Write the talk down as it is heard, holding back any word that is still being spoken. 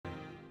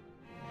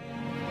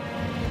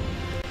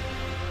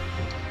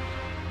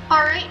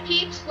Alright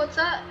peeps, what's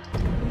up?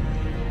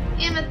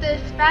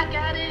 Amethyst back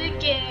at it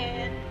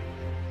again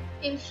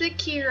in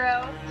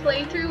Sekiro,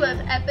 playthrough of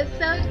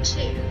episode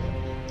 2.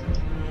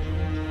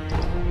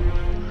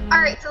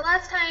 Alright, so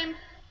last time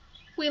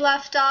we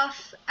left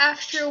off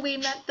after we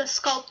met the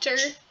sculptor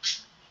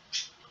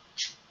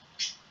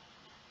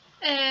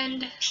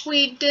and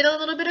we did a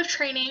little bit of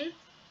training.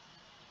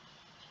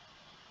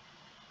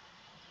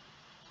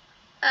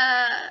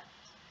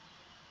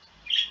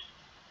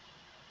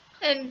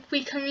 And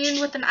we communed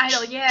with an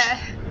idol, yeah.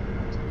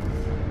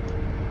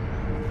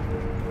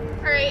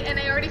 Alright, and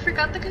I already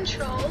forgot the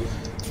controls.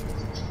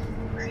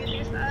 Alright,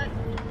 there's that.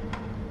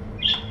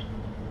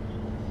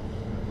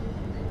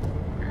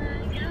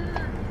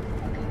 Yeah.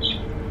 Okay.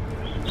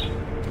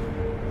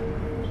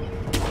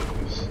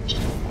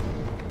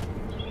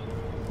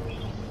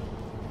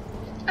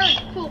 Oh,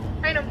 cool.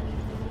 Item.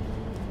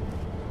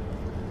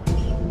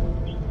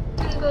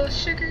 Go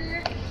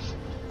sugar.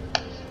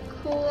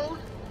 Cool.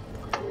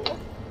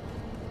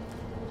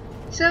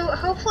 So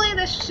hopefully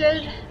this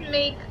should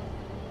make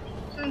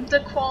the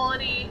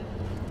quality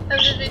of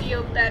the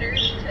video better,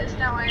 because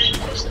now I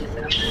officially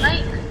set up the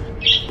mic.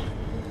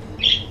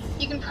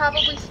 You can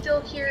probably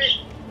still hear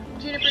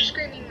Juniper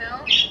screaming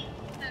though,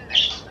 and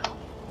there's no.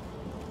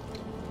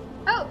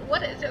 Oh,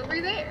 what is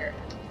over there?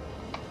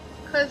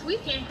 Cause we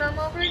came from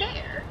over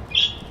there.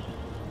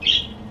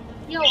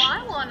 Yo,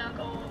 I wanna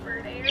go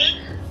over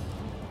there.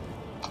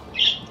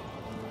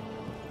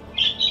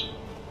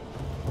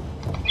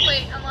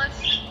 Wait,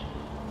 unless.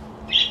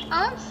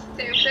 Oh, I'm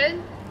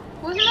stupid.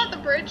 Wasn't that the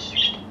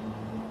bridge?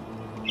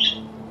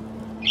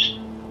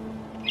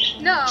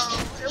 No,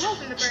 it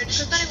wasn't the bridge,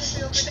 because then it would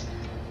be over there.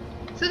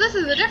 So this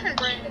is a different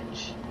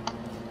bridge.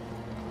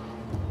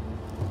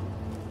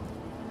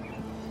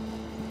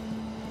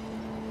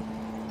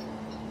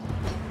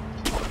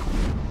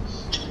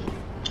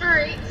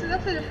 Alright, so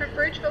that's a different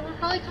bridge, but we'll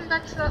probably come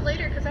back to that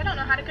later, because I don't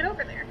know how to get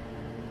over there.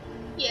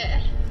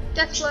 Yeah.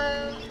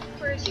 Deathlow,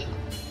 where is he?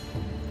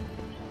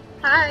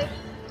 Hi.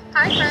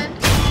 Hi, friend.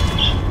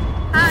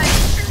 Hi.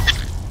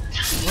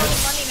 Give me your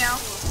money now.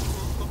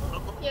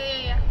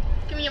 Yeah.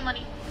 Give me your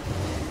money.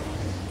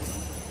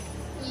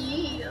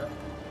 Yeah.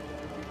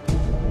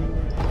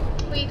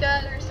 We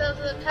got ourselves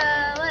a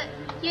pallet.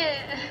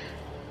 Yeah.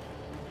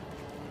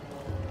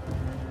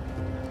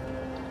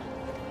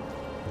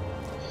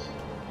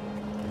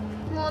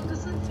 Well, it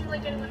doesn't seem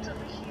like anyone's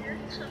over here,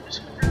 so I'm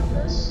just gonna grab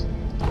this.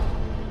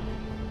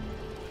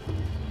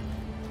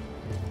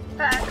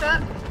 Back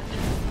up.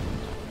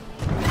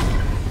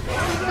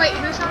 Wait,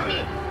 who's on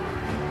me?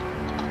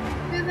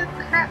 Who the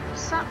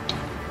crap's up?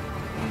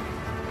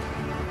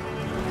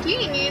 Do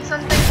you need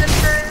something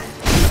different?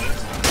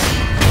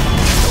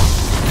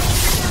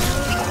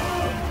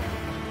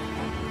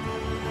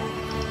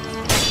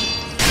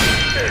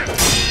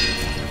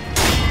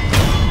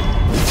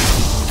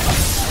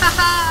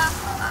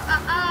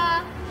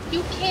 Haha!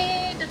 You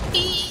can't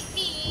defeat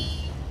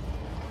me!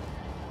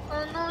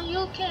 Oh no,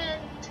 you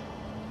can't!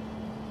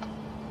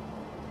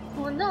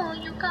 Oh no,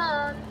 you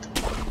can't!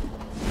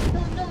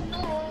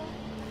 No.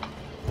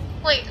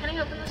 Wait, can I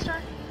open this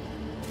door?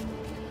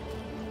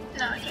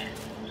 No, I can't.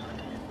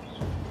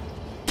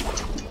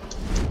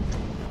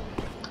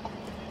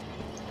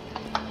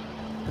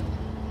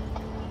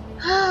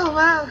 Oh,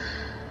 wow.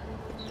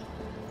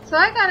 So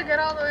I gotta get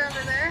all the way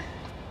over there.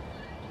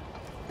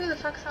 Who the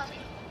fuck's on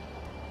me?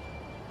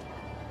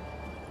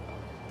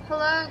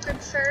 Hello,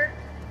 good sir.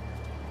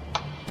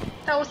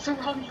 That was the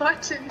wrong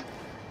button.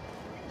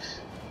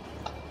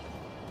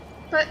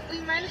 But we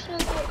might as well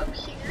go up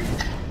here.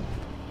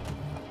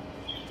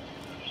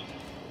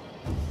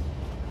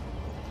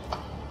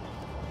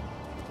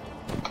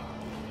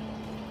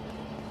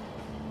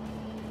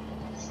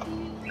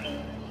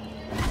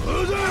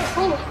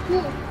 Oh,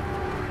 cool.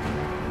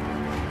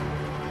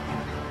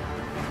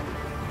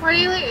 Why do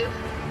you leave?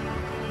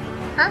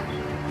 Huh?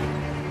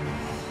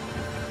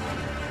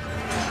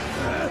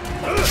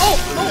 Oh.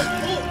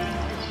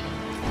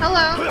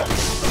 Hello?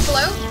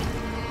 Hello?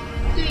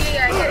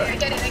 Yeah, I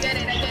get it.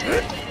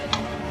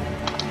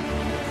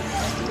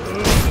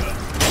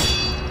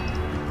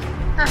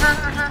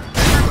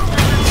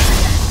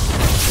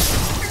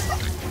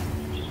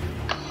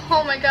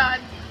 Oh my god,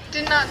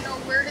 did not know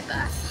where the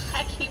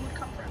heck he would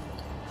come from.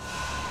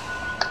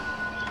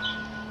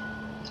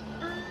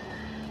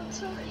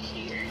 What's over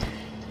here?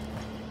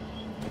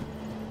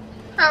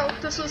 Oh,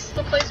 this was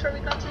the place where we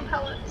got some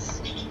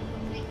pellets.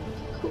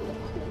 Cool.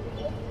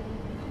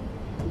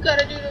 We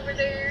got a dude over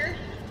there.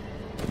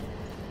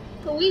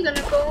 But we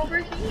gonna go over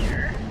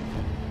here.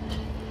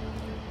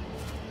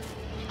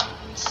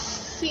 Let's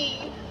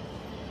see.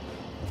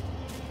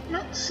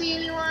 Don't see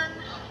anyone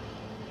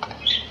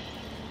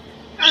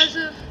as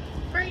of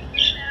right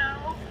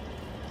now.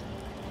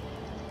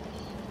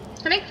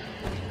 Can I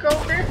go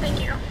over there? Thank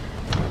you.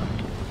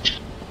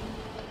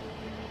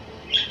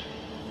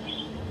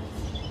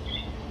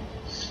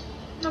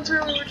 That's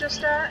where we were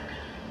just at.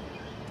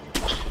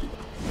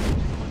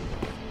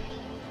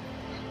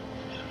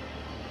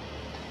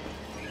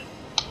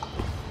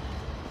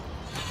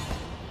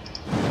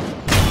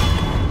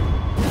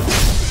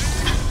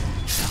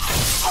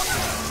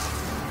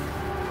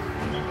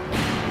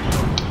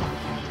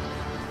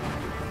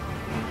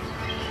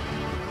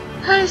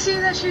 see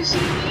that you see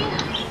me,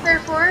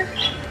 therefore,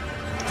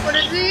 what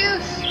is the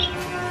use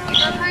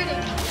of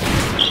hiding?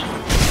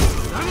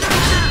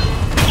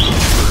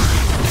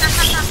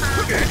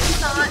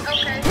 Not,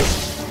 okay.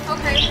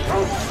 Okay. Okay.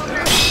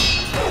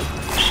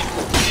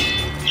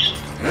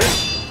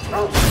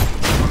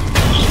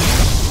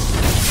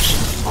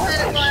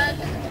 Minute lag.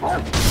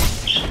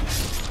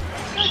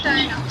 No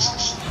dino.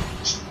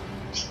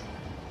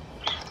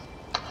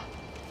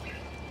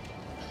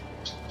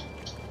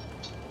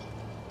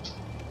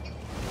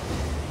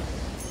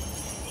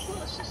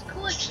 Let's just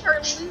collect our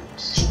loot.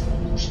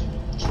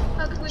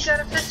 Look, we got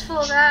a fistful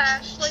of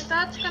ash. Like,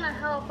 that's gonna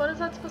help. What is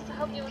that supposed to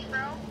help you with,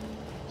 bro?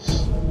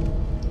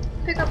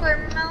 Pick up our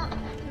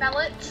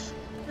mallets.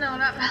 No,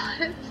 not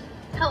mallets.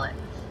 Pellets.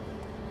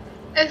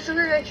 I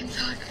swear I can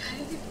talk,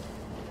 guys.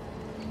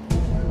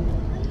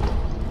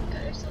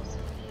 Got ourselves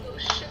some low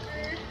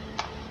sugar.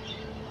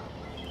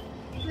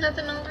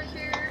 Nothing over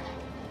here.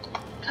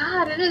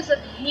 God, it is a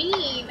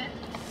pain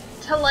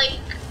to, like,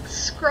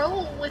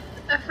 scroll with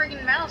a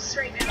freaking mouse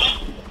right now.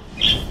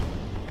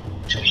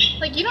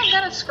 Like, you don't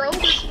gotta scroll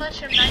this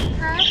much in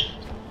Minecraft.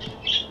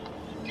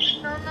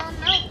 No, no,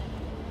 no.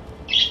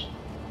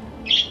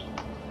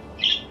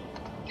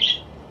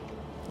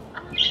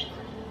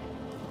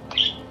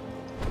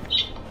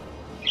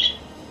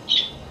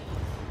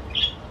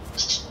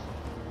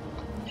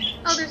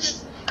 Oh, there's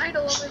this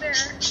idol over there.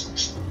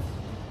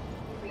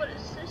 What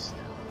is this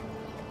though?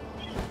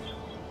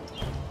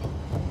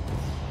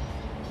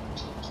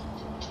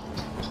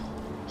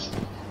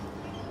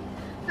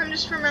 I'm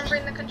just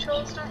remembering the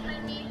controls, don't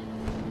mind me.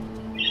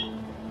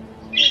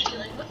 I'm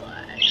dealing with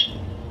lag.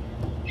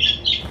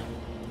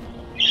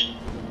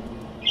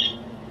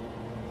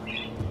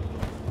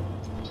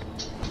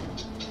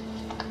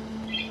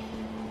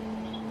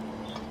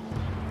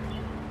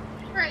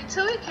 Right,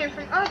 so we came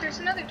from. Oh, there's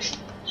another dude.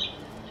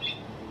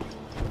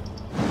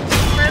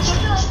 Might as well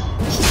kill him.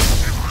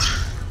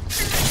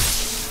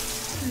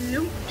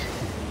 Loot.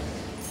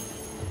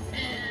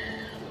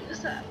 And what is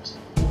that?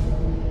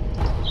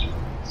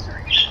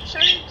 Sorry,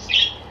 shards.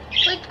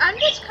 Like, I'm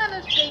just kind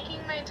of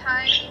taking my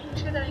time, making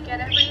sure that I get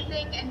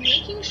everything, and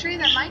making sure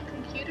that my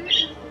computer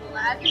is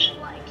lagging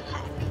like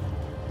heck.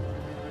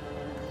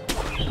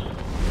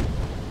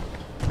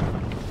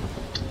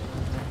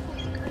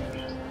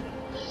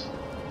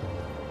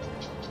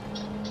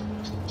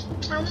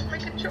 I want my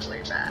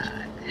controller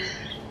back.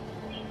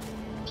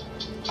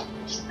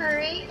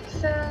 Alright,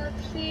 so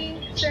let's see,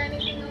 is there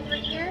anything over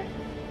here?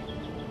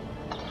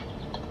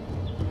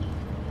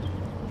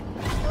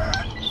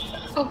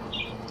 Oh,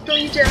 don't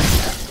you dare.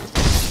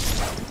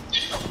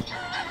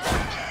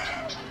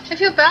 I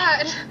feel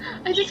bad.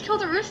 I just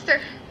killed a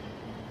rooster.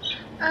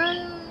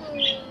 Oh.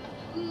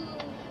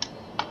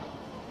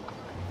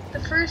 The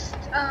first,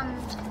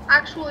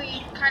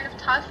 actually kind of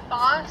tough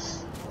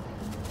boss,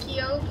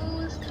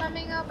 Kyobu, is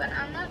coming up, and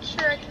I'm not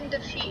sure I can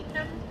defeat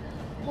him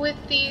with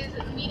these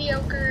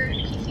mediocre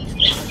PC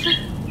skills.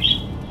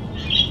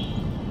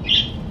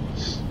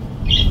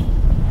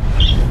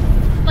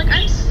 Like,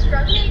 I'm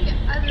struggling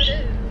as it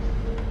is.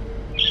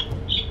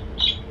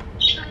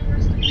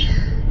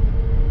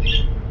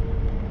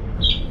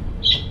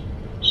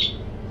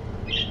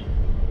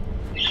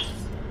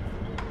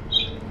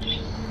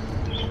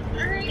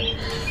 Alright.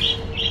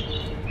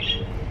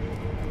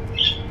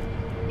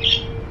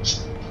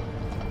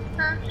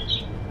 Huh?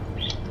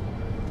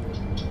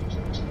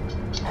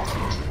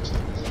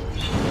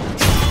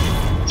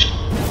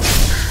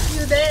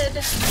 You did.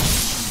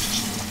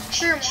 Is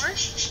there more?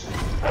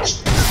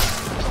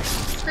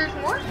 There's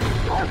more?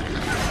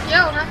 Yo,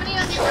 how many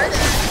of you are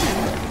there?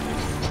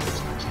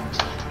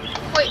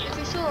 Wait, is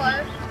he still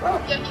alive?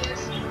 Yeah, he is.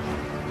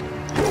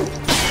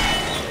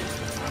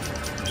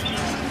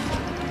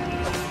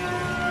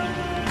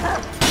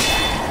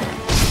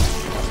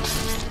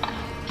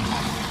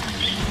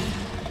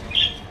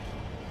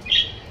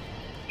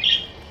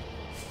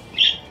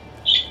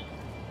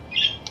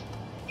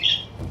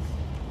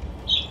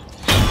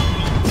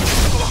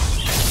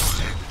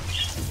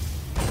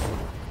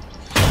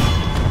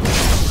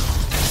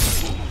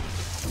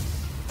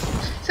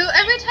 So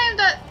every time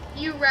that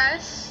you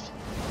rest,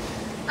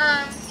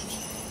 I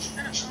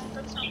don't know,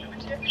 that's not what I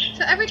meant to do.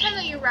 So every time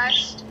that you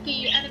rest,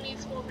 the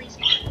enemies will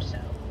respawn, so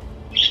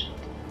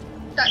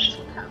that's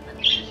what happens,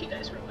 if you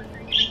guys were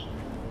wondering.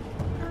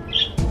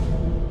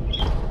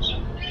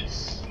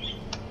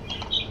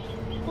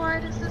 Why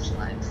does this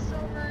lag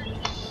so much?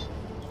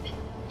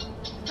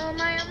 Oh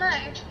my, oh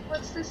my.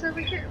 What's this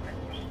over here?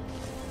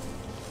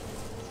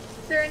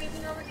 Is there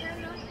anything over here?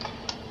 No?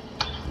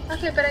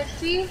 Okay, but I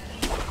see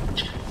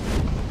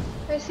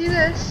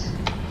this.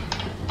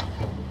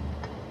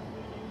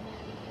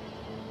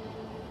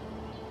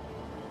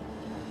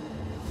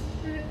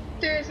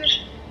 There's a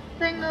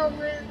thing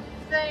over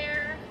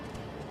there.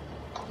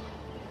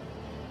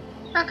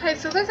 Okay,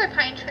 so those are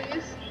pine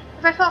trees.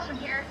 If I fall from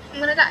here, I'm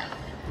gonna die.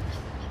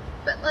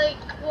 But, like,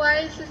 why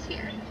is this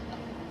here?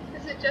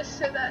 Is it just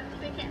so that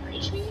they can't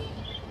reach me?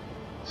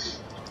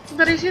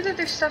 But I see that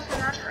there's stuff in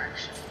that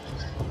direction.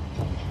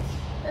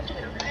 I have to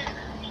get over there.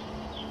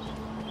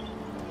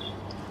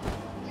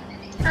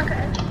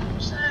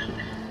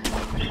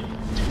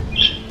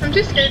 I'm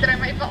too scared that I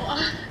might fall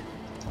off.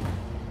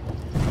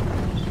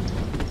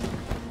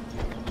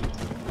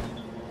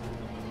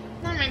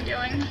 What am I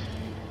doing?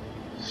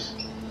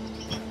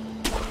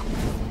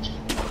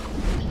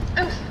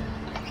 Oh.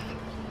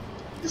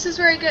 This is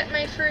where I get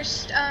my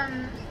first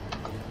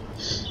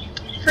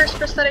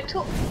prosthetic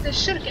tool.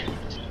 This shuriken.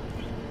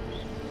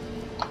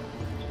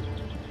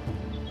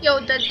 Yo,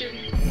 dead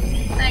dude.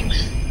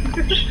 Thanks.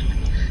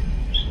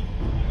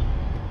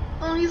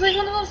 Oh, he's like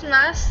one of those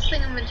mask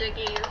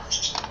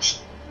thingamajiggies.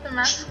 The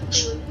mask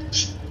dude.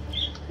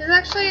 He's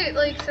actually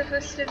like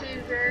supposed to be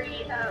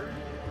very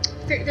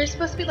they're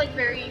supposed to be like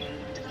very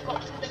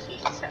difficult to defeat,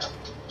 so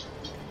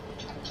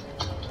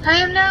I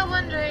am now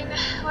wondering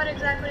what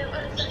exactly it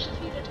was that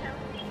defeated him.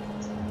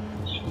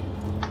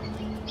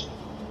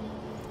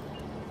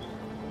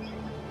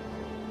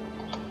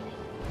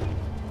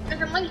 I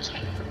can like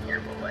chain from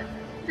here, but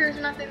there's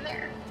nothing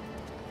there.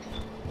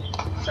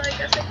 So I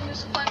guess I can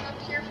just climb up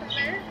here from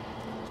there.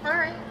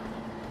 Alright.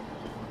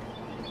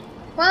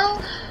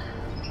 Well,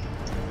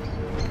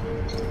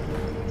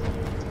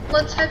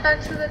 let's head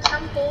back to the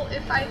temple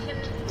if I can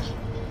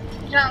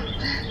jump.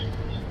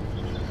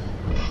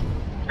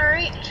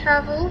 Alright,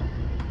 travel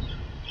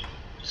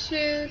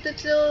to the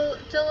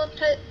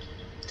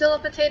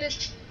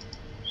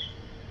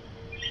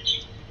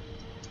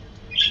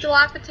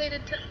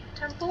dilapidated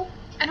temple.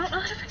 I don't know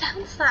how to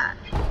pronounce that.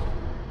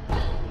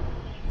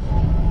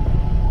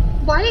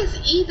 Why is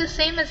E the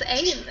same as A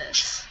in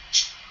this?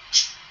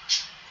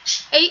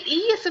 E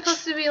is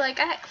supposed to be like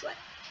X. Like,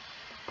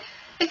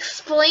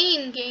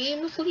 explain,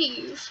 game,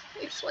 please.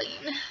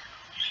 Explain.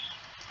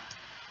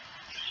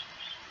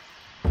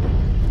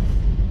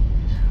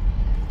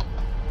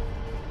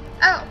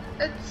 Oh,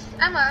 it's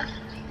Emma.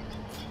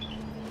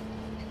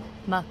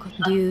 まこ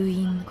と流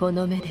院こ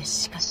の目で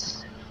しかと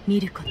見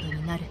ること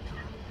になると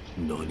は。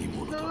何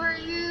者だ。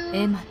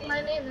エマで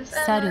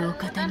猿を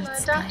肩に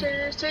使え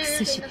る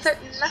薬師で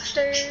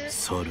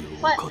す。猿を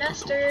肩と。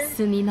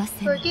すみま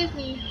せん。主の命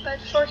に任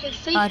せま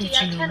せん。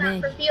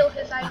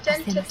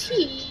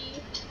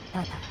た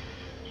だ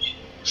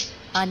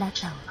あな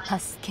たを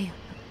助けよ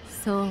と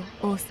そう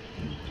仰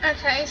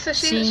せ。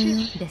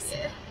信用です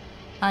が、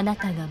あな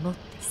たが持って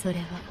それ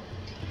は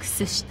薬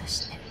師と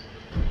して。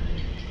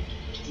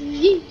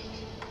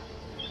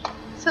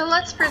So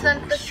let's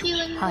present the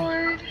healing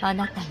board. あ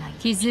なたが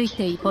気づい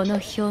ているこの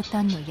ひょう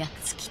たんの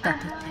役尽きた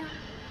とて。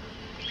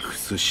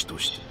薬師と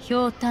して。ひ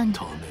ょうたんの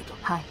種だ。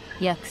は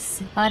い、訳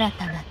す新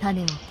たな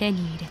種を手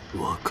に入れ。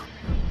わか。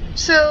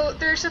So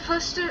they're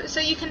supposed to.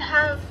 So you can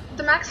have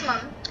the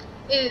maximum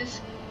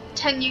is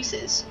 10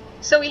 uses.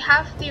 So we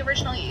have the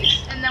original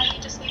use, and then we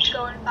just need to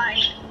go and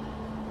find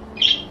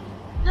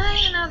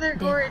 9 other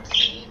gourd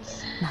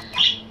seeds. また。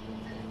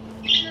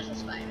This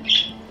is fine.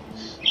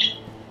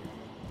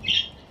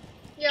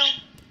 Yo.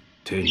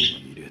 手に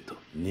入れた。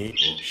に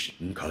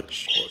進化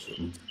しこそ。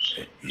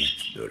い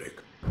つどれ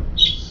か。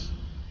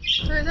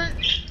Present.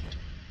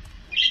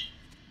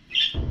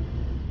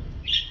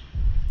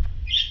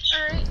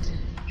 Alright.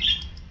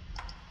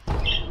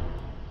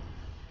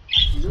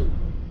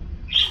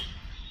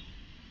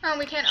 Oh,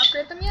 we can't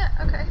upgrade them yet?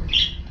 Okay.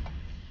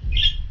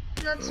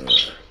 That's...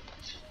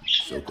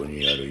 そこ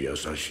にある優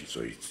しい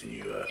そいつ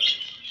には。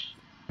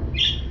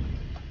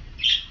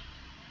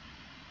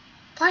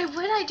Why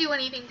would I do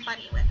anything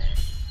funny with it?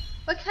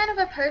 What kind of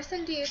a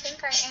person do you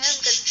think I am,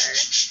 good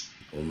sir?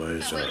 お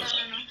前さ。Oh, wait, no.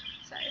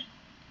 Sorry.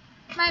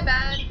 My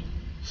bad.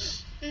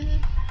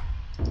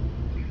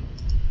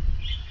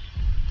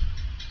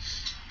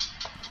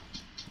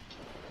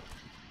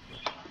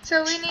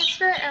 So we need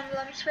spirit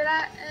emblems for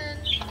that, and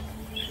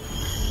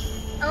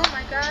oh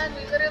my god,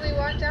 we literally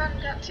walked down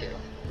and got 2.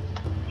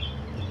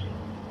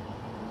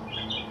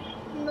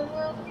 In the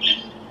world of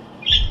this.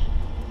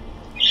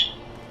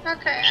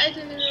 Okay, I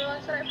didn't even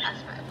realize that I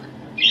passed by one.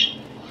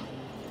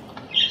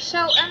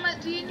 So Emma,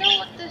 do you know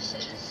what this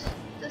is?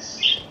 This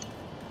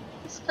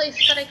place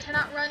that I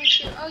cannot run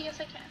to. Oh yes,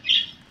 I can.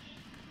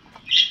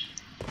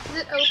 Is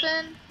it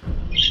open?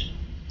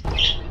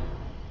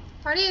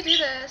 Why do you do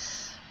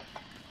this?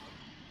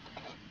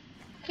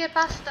 Que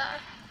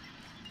pasta.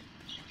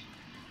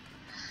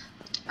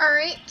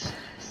 Alright,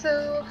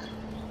 so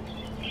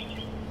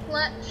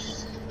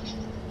let's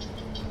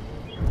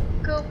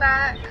go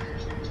back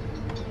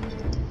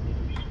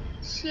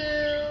to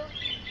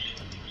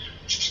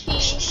the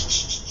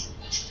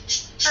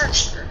art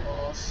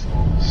circles.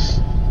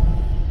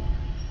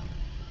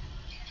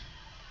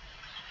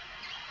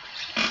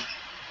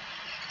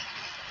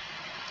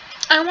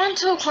 I want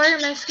to acquire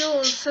my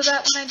skills so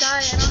that when I die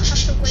I don't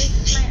have to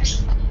waste my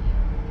XP.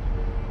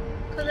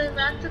 Because I've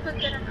racked up a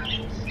good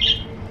amount.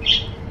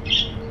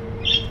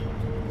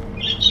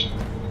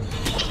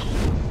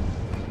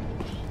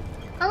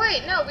 Oh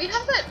wait, no, we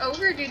have that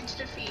ogre dude to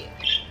defeat.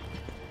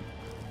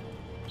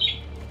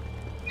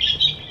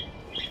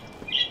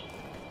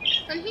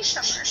 And he's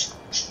somewhere.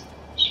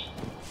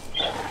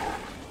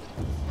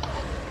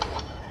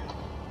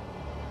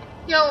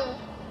 Yo,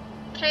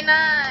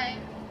 K9.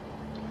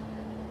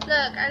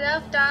 Look, I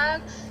love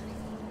dogs,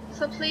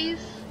 so please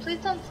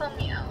don't sell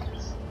me out.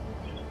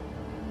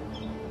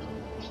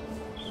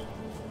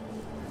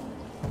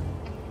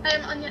 I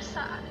am on your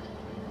side.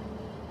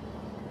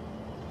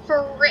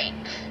 Frick.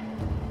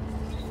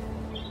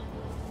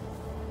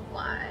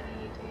 Why do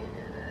you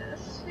do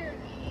this to me?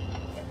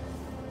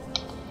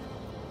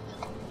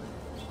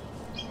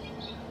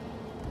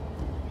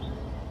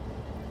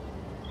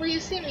 Will you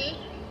see me?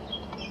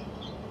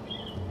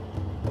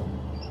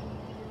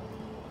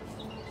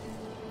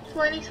 Do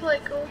I need to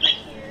like go over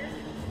here?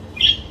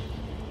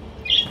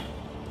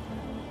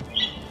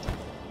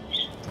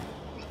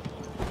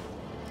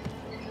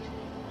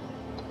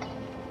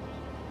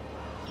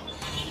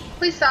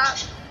 Please stop.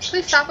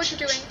 Please stop what you're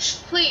doing.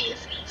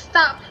 Please.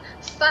 Stop.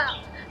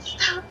 Stop.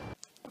 Stop.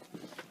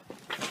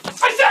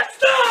 I said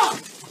stop!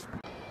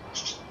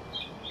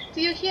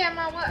 Do you hear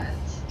my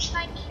words?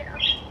 Thank you.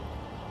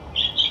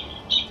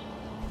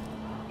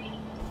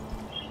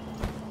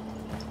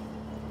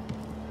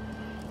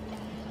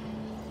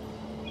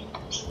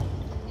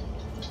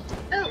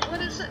 Oh,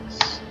 what is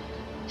this?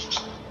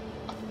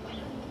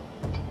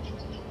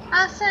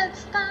 I said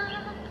stop.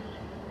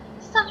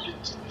 Stop what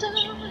you're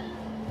doing.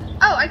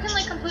 Oh, I can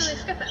like completely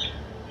skip it.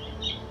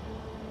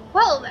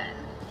 Well then.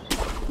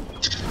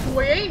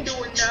 We ain't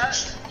doing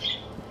that.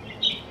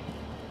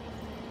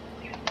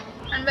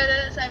 And by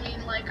this I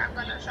mean like I'm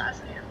gonna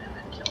assassinate him and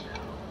then kill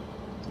him.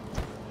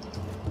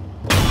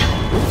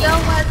 Yo,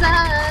 what's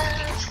up?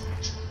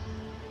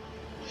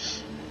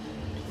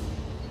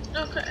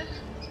 Okay.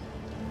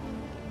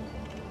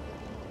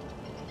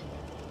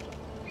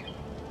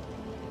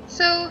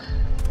 So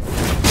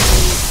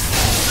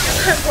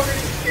I'm already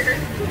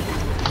scared.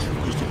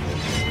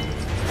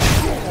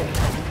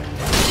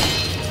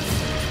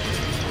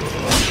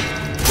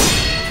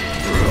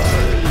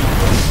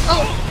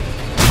 Oh!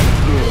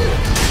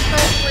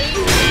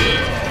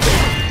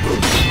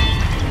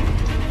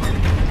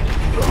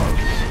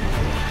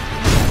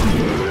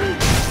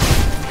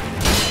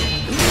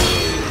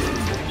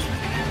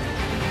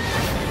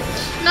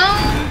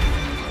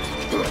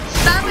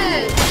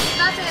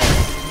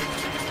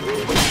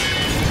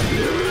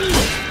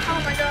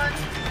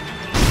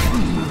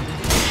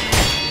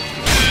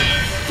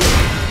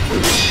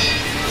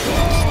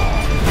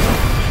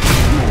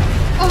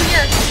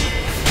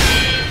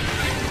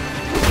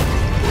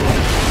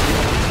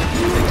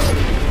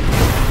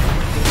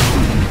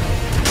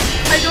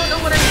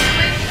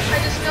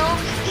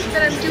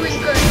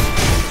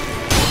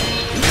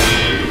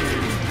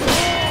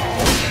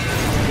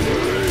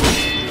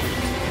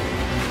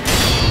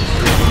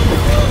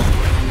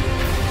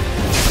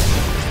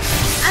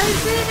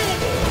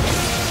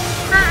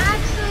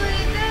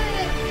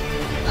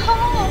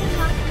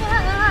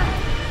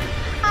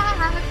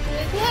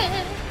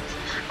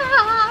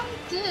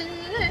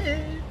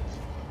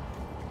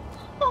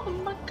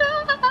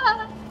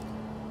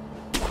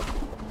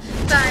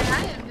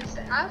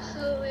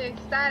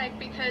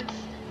 Because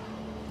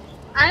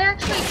I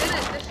actually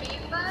didn't defeat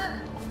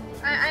that.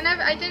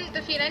 I didn't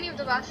defeat any of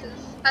the bosses,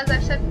 as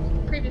I've said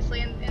previously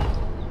in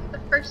the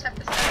first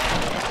episode.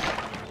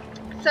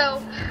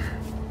 So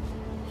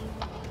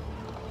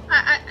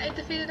I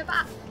defeated a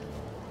boss.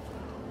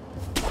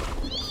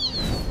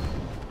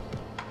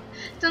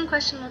 Don't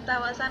question what that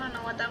was. I don't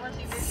know what that was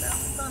either,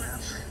 so don't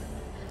ask.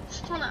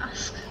 Just don't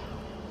ask.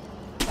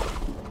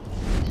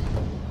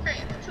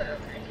 Alright, so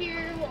over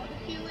here, while I'm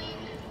healing.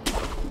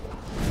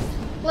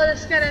 Let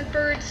us get a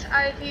bird's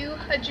eye view,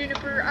 a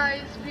juniper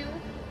eyes view.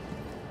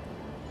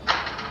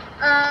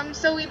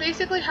 So we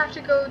basically have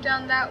to go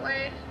down that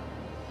way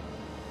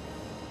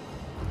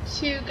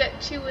to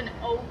get to an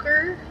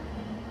ogre.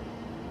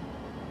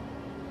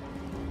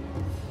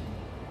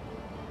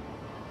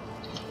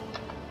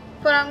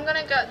 But I'm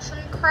gonna get some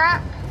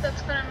crap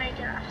that's gonna make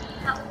it a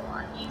hell of a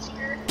lot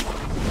easier.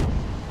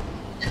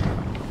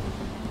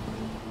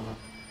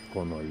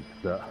 この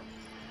戦、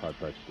果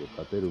たして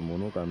勝てるも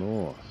のか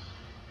の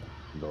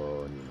う。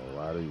どうにも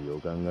悪い予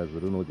感がす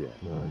るのじゃ。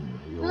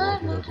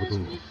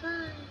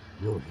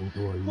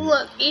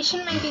Look,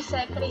 Ishin may be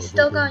sick, but he's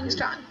still going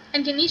strong.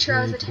 And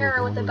Genichiro is a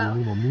terror with a bow.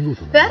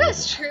 That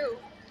is true.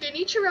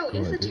 Genichiro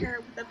is a terror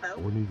with a bow.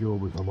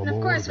 And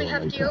of course, we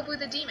have Gyobu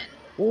the demon.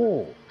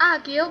 Ah,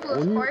 Gyobu,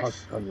 of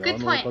course.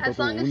 Good point, as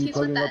long as he's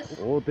with us.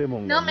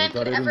 No man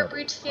could ever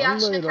breach the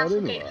Ashina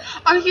Castle gate.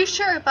 Are you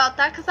sure about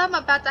that? Because I'm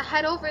about to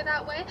head over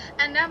that way,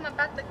 and I'm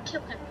about to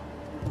kill him.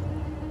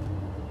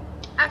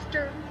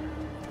 After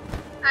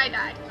I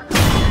died.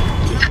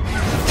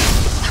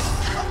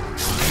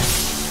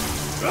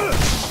 Oh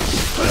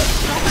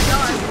my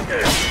god.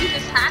 You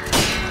just hacked me.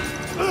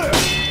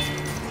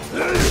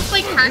 It's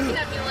like hacking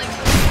at me like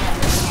that,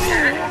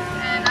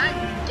 and I'm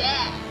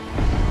dead.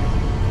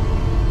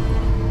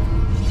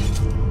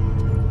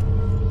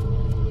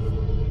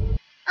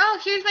 Oh,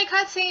 here's my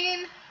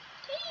cutscene.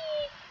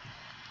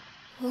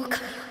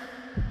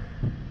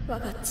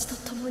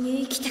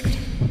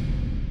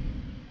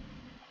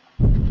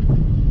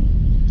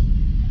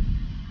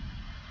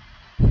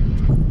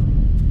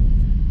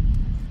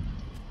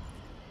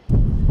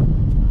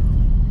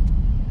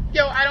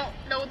 Yo, I don't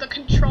know the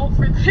control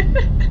for this.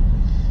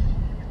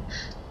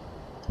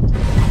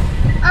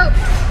 Oh,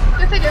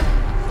 yes I do.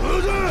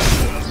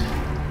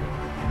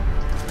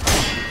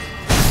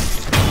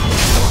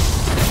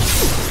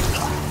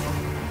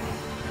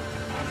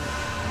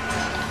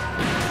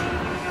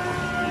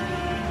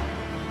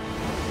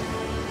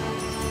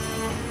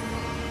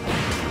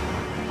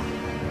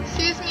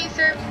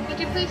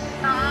 you please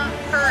stop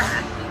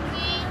harassing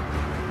me?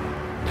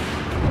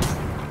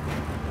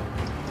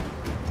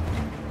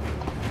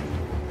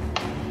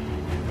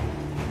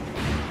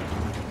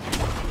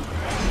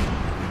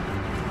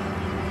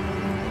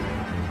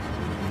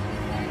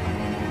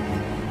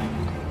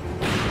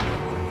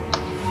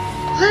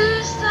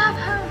 Please stop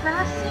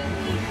harassing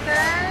me,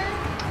 sir.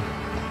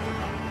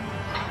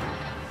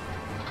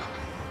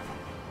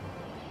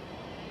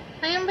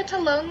 I am but a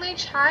lonely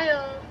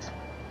child.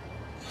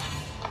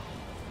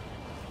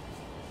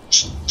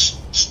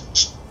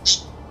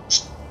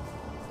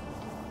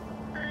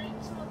 Alright,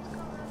 so let's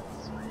go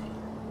this way.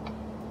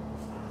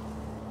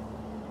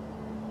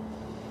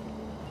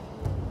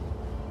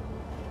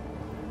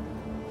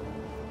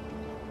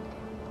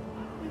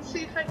 Let's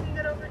see if I can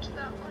get over to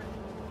that one.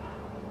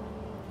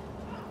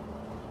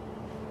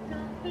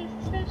 Don't be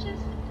suspicious,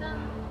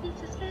 don't be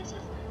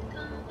suspicious,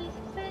 don't be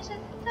suspicious,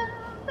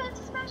 don't be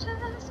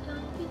suspicious,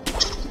 don't be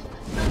suspicious,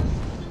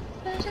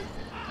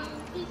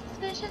 don't be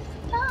suspicious,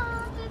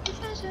 don't be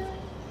suspicious.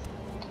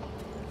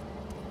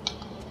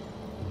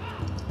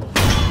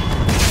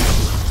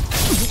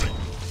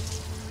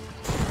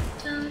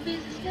 Don't be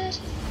suspicious,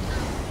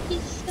 don't be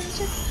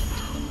suspicious,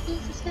 don't be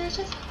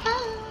suspicious,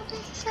 don't be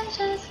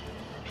suspicious.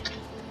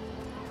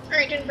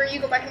 Alright, Jennifer, you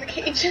go back in the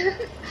cage.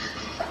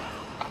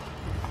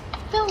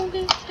 Don't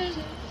be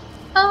suspicious.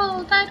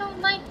 Oh, I don't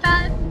like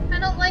that. I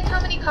don't like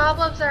how many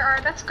cobwebs there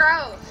are. That's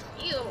gross.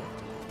 Ew.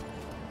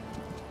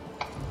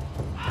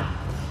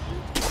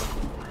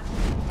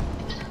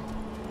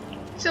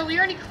 So we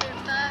already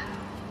cleared that.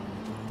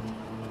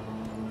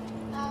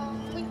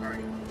 We've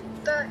already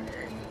cleared that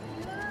area.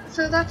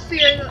 So that's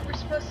the area that we're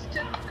supposed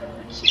to go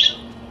to.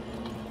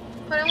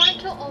 But I want to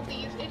kill all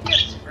these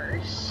idiots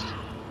first.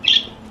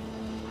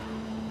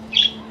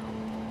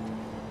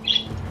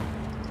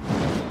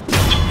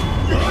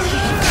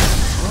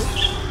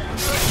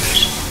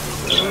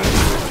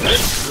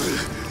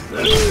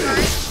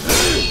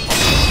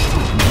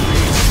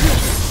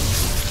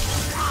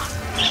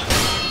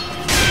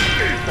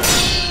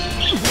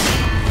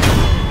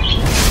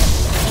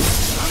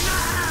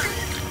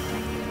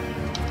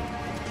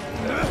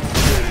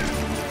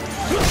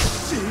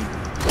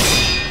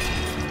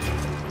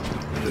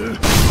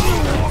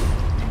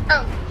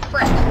 Oh,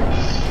 frick.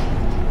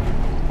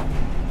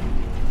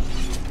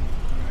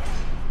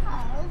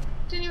 Oh,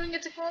 didn't even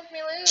get to come with me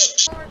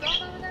loot. Oh, we're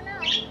going over there now.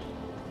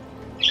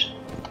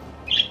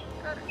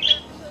 Gotta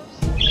get those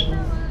pellets.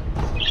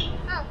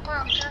 Oh,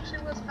 wow, it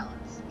actually was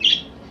pellets.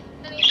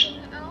 Anything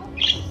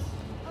else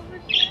over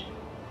here?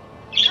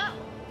 Oh.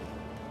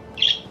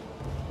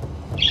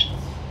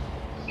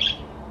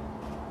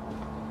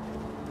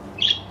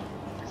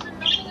 Is there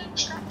nothing I can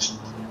grab?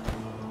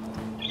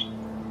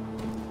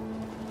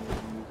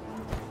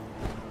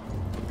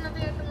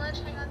 Nothing I can ledge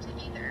hang on to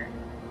either.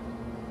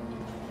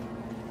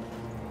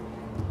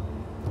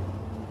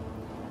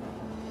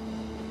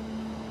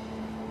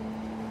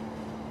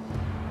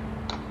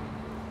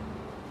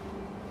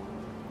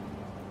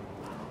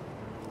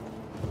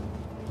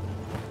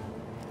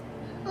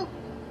 Oh.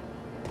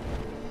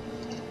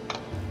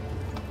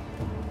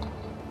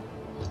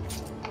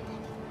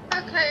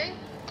 Okay.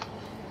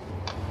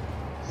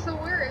 So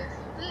where is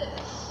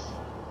this?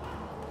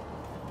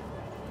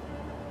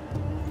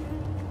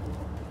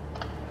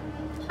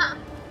 Huh.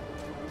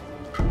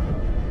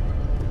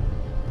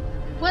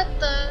 What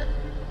the?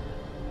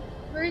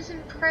 Words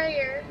in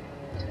prayer.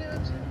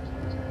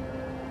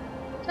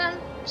 Some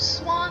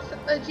swath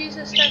of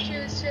Jesus statue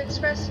is to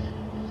express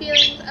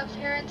feelings of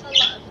parental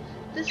love.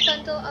 This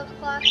bundle of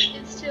cloth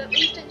is to at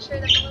least ensure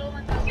that the little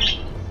one has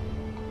peace.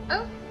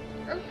 Oh,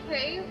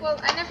 okay. Well,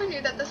 I never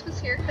knew that this was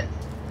here because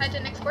I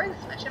didn't explore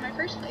this much in my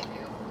first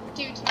playthrough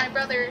due to my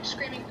brother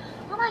screaming,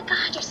 "Oh my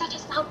god, you're such a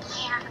slow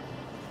player!"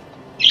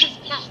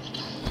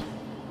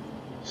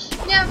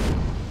 Yeah,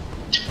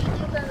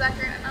 that was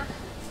accurate enough.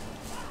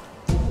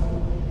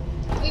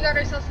 We got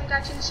ourselves some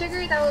gotcha and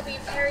sugar. That will be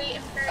very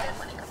imperative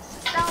when it comes to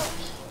stout.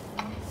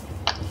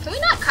 Can we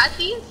not cut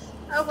these?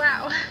 Oh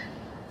wow.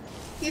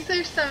 These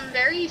are some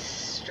very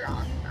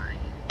strong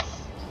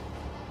vines.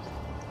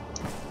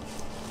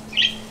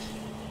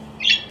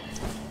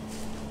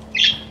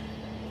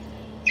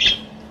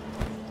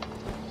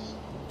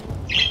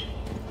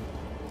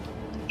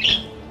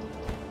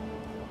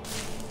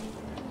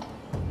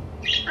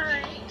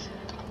 Alright.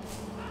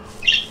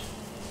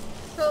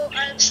 So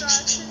I've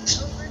gotten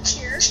over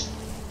here.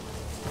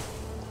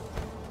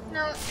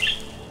 Now,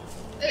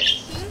 it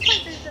seems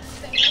like there's a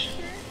thing up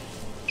here.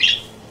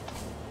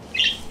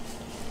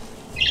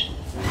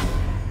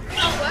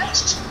 Oh, what?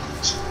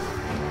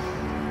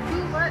 Who,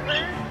 what,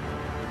 where?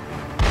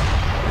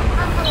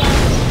 Oh, hello.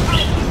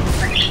 Oh,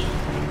 great.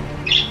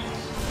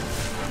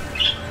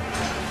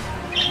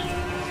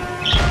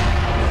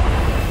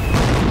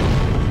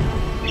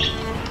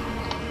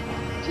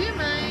 Do you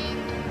mind?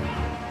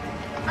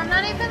 I'm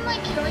not even,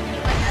 like, killing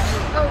anyone.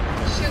 Oh,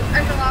 shoot,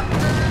 I fell off.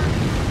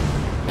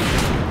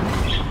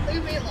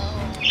 Leave me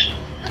alone.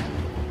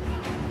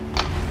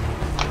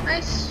 I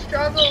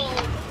struggled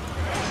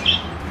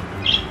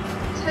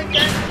to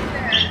get up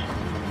there.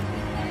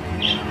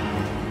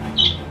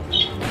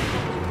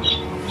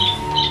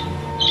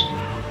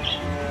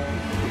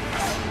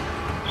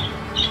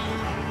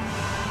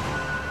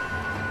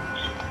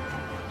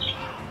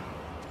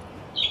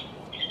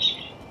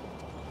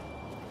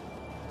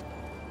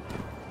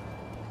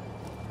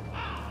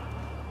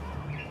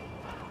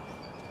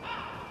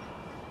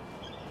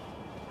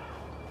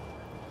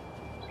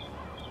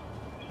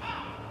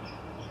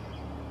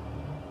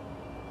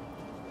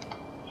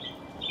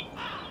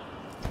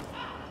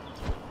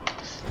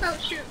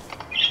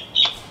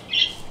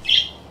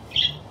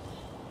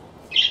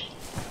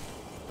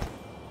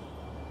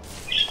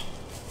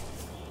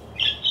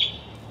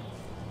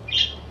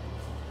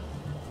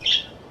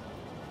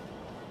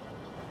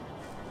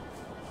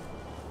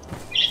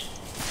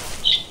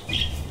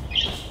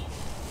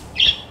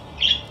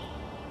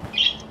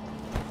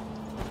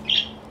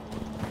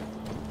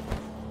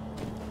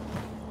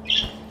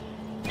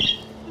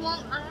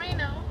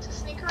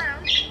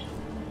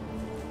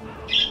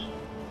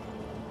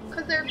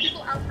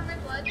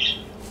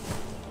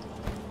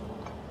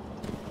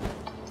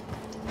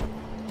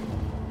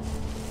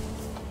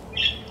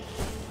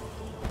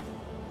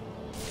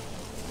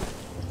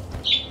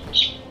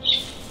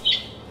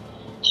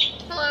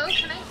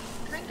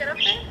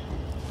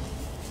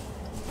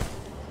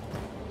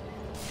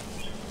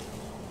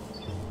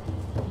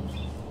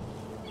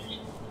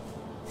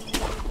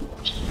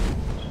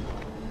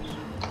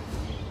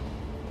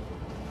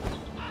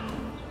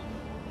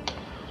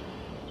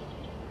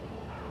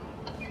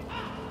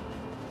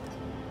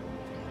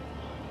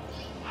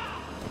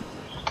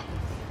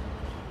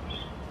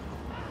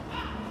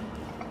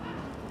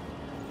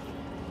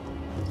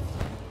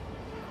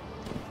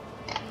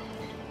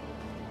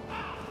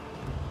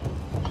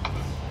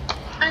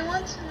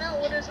 No,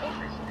 what is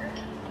over here?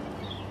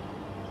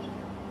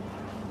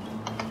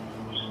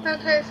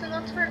 Okay, so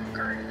that's where a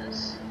guard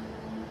is.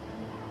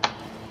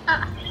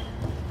 Ah.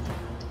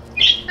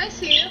 I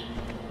see you.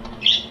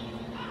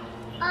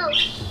 Oh.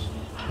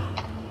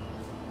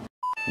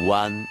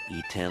 One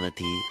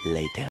eternity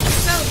later.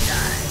 No,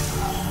 die.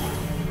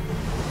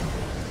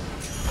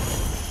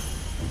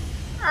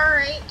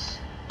 Alright.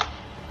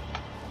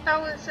 That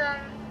was,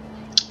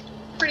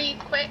 pretty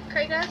quick,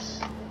 I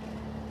guess.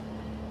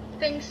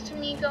 Thanks to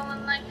me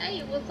going like,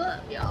 hey, what's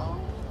up, y'all?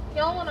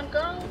 Y'all wanna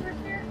go over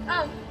here?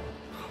 Oh.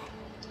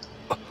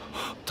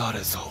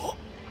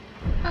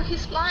 Oh,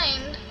 he's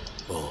blind.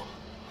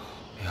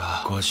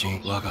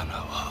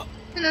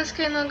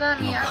 Inosuke no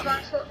Gami, a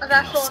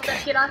vassal of the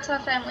Hirata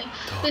family.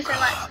 Please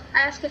relax.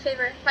 I ask a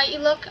favor. Might you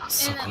look in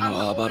on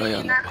the woman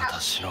in that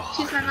house?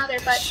 She's my mother,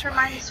 but her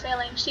mind is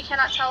failing. She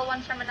cannot tell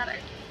one from another.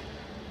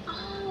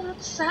 Oh,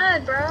 that's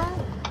sad, bro.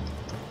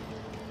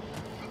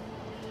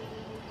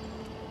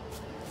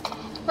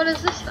 What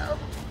is this, though?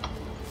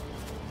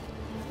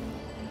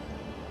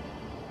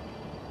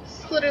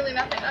 It's literally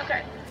nothing.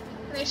 Okay.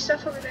 And there's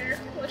stuff over there,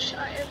 which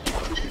I am.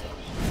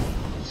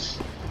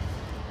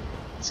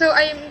 So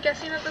I am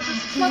guessing that this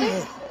is his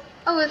mother?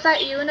 Oh, is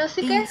that you,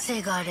 Inosuke?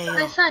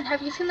 My son,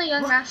 have you seen the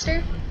young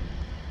master?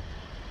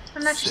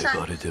 I'm not your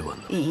son.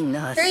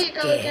 There you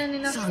go again,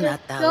 Inosuke.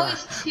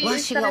 You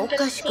always tease that I'm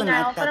getting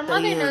senile, but a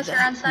mother knows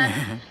her own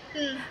son.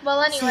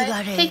 Well, anyway,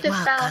 take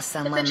this bell. It's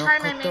a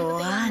charm I made with the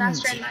young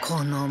master in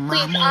mind.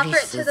 Please offer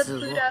it to the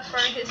Buddha for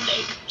his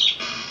sake.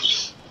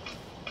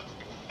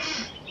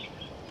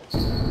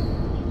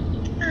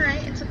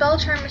 Alright, it's a bell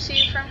charm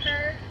received from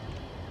her.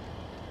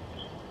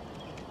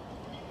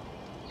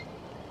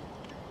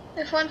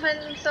 If one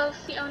finds themselves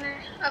the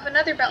owner of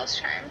another bell's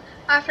charm,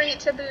 offering it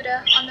to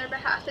Buddha on their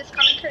behalf is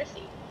common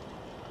courtesy.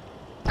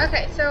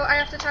 Okay, so I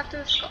have to talk to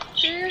the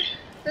sculptor.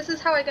 This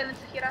is how I get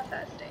into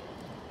Hirata Estate.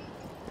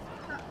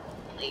 Oh,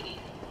 lady.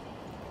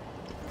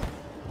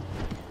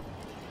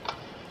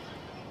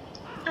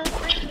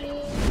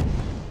 Alrighty.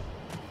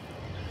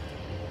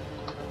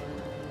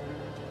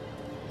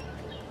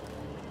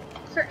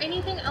 Is there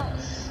anything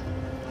else?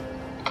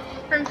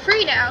 I'm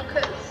free now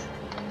because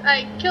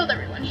I killed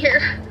everyone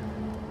here.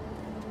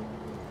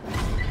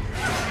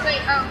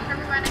 Wait, oh,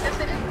 never mind, I guess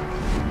I did.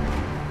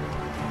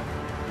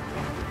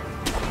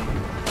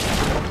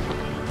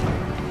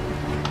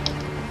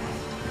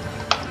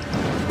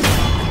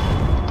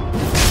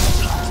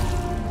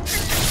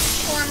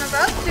 Well, I'm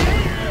about to.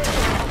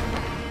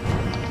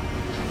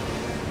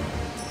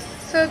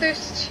 So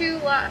there's 2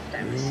 left,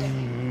 I'm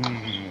assuming.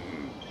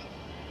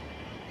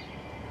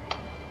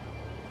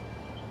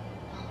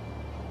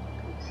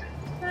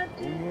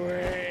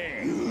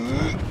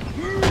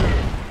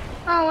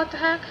 Oh, what the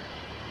heck?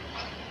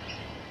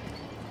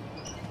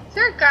 Is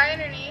there a guy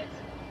underneath?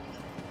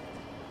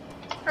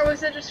 Or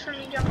was it just for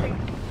me jumping?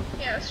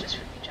 Yeah, it was just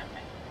for me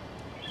jumping.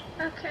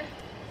 Okay.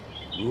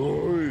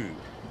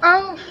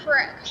 Oh,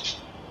 frick.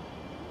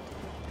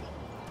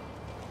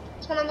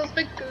 It's one of those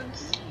big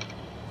dudes.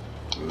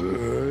 I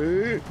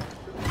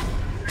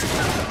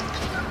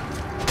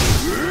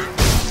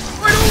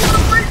don't want to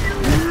fight you!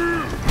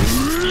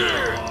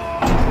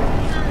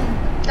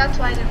 That's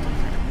why I didn't want to fight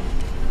him.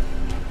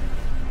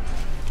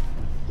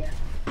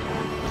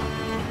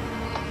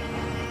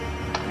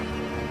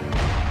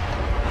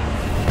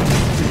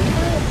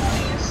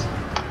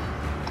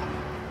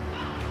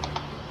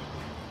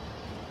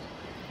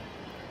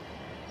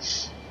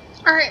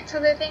 Alright, so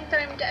they think that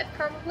I'm dead,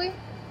 probably.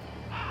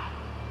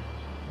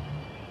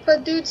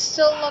 But dude's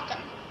still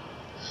looking.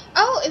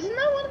 Oh, isn't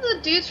that one of the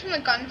dudes from the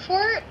gun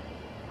fort?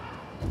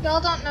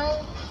 Y'all don't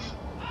know.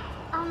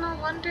 Oh, no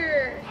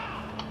wonder.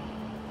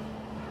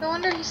 No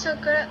wonder he's so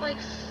good at, like,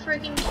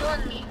 freaking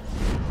killing me.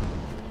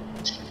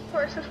 Of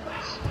course, of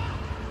course.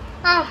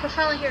 Oh, we're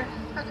finally here.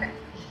 Okay.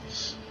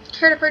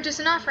 Here to purchase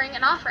an offering.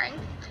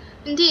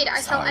 Indeed, I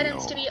sell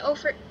items to be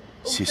offered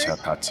to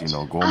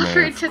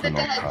the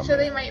dead so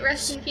they might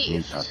rest in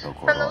peace.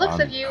 From the looks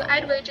of you,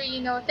 I'd wager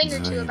you know a thing or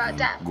 2 about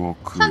death.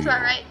 Sounds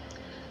about right.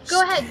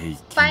 Go ahead,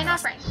 buy an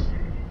offering.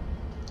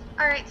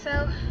 Alright,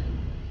 so...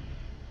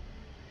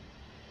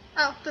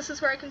 Oh, this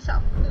is where I can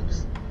sell.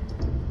 Oops.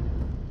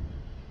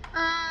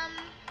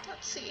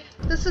 Let's see.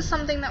 This is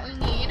something that we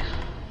need.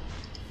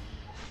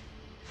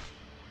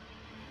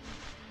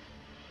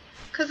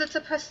 Because it's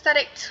a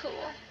prosthetic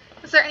tool.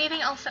 Is there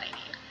anything else that I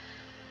need?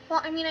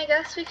 Well, I mean, I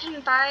guess we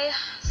can buy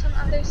some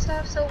other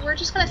stuff. So we're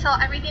just going to sell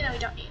everything that we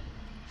don't need.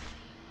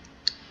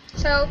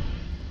 So,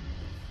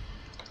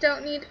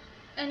 don't need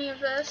any of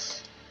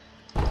this.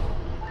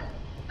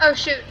 Oh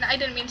shoot, I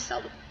didn't mean to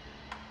sell the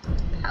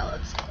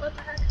pallets. What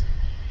the heck?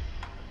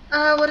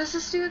 What does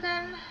this do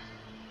again?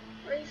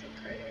 Raising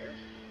prayer.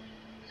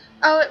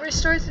 Oh, it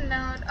restores a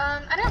node.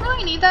 I don't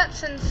really need that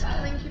since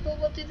healing people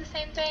will do the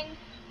same thing.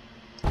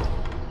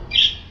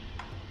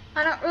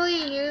 I don't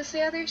really use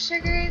the other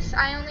sugars,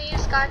 I only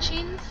use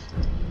gachins.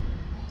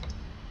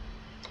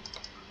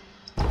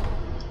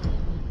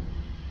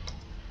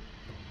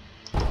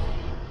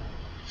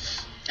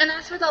 And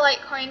as for the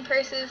Litecoin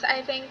purses,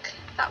 I think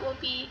that will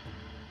be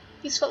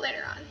useful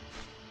later on.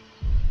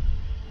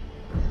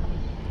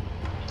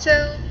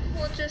 So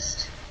we'll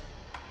just,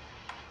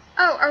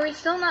 oh, are we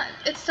still not,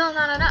 it's still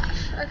not enough.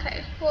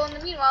 Okay, well in the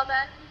meanwhile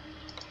then,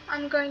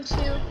 I'm going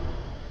to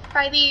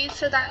buy these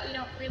so that we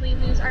don't really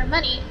lose our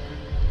money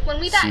when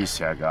we die.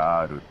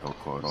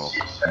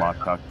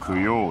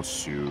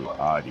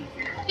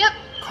 Yep.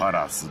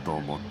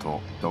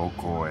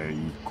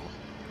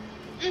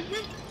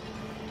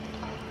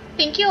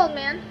 Thank you, old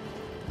man.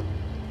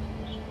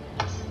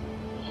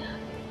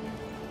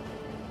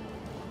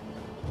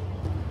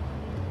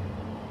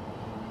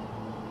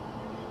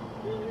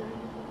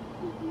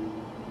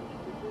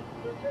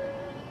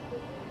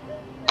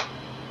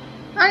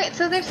 Alright,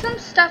 so there's some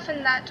stuff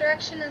in that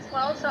direction as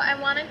well, so I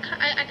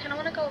kind of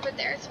want to go over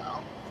there as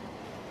well.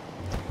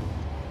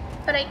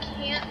 But I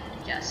can't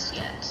just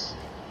yet.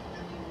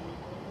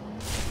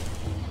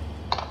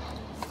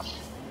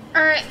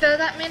 Alright, though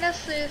that made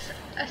us lose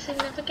a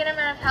significant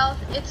amount of health,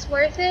 it's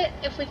worth it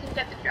if we can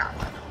get the drop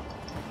on them.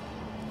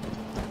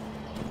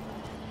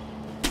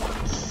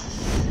 Let's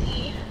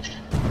see.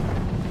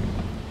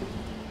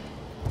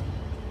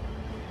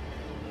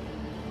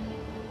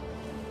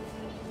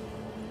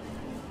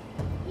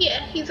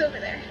 Yeah, he's over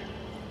there.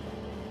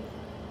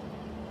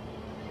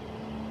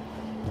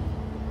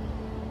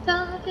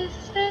 Don't be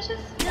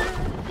suspicious,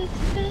 don't be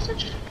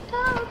suspicious,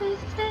 don't be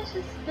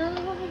suspicious, no,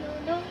 no,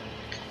 no.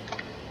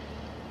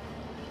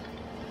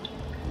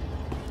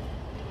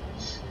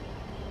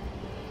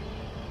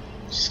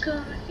 Just go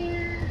over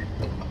here.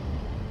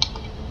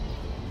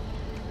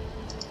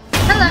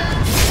 Hello.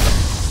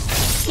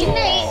 Good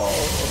night.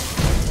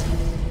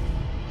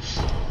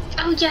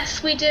 Oh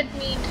yes, we do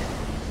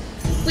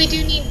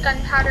need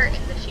gunpowder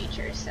in the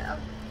future, so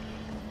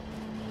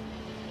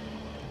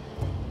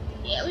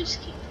yeah, we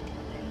just keep.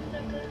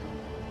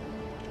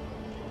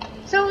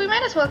 So we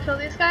might as well kill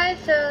these guys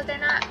so they're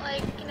not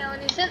like, you know, a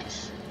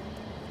nuisance.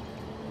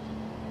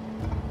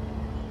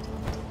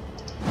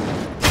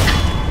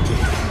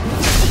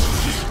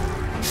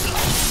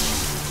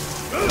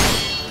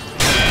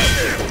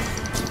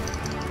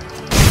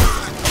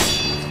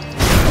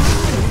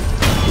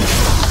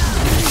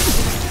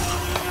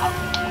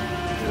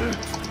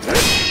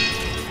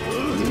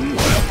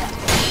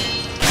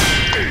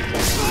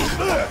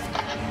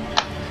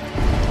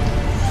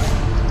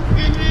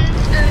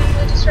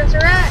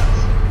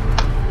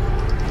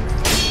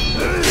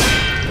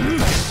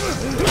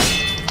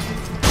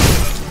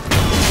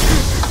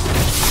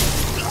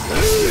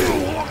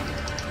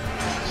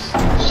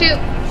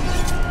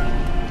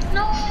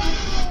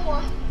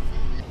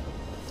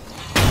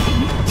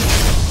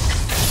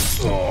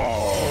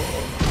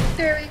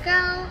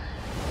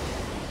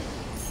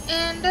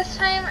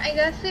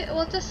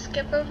 We'll just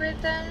skip over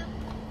it then.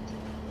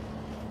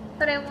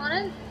 But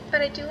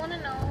I do want to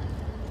know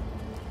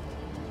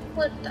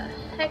what the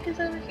heck is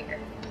over here.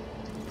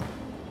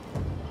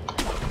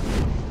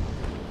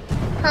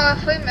 Oh,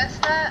 if we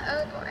missed that,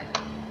 oh boy.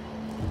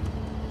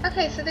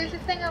 Okay, so there's a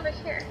thing over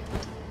here.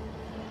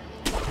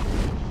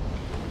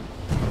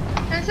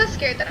 I'm so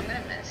scared that I'm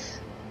gonna miss.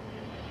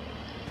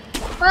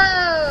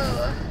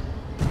 Whoa!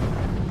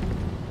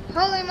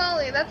 Holy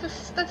moly, that's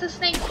a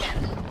snake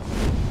skin.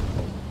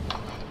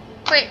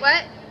 Wait,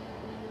 what?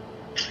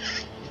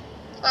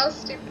 That was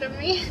stupid of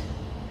me.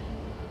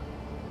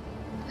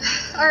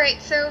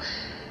 Alright, so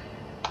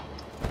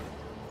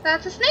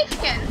that's a snake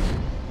skin.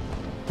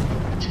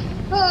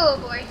 Oh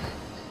boy.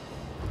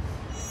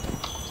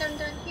 Jump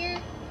down here,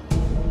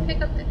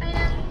 pick up the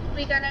item.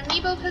 We got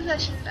amiibo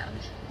possession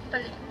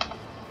balloon.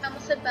 I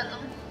almost said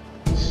balloon.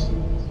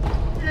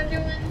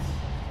 Another one.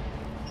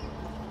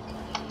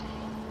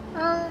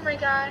 Oh my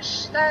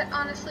gosh, that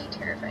honestly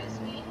terrifies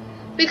me.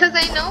 Because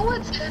I know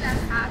what's gonna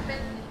happen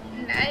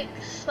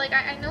next. Like,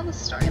 I know the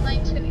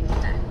storyline to an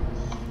extent.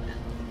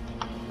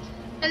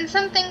 And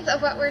some things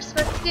of what we're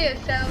supposed to do,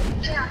 so,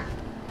 yeah.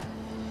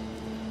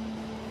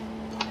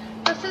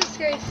 That's some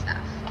scary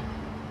stuff.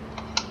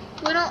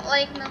 We don't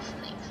like no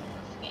snakes in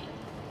this game.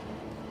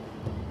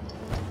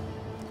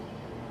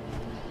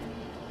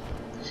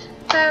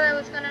 Thought I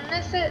was gonna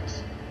miss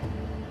it.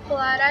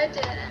 Glad I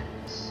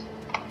didn't.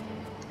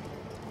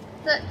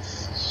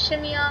 Let's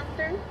shimmy on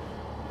through.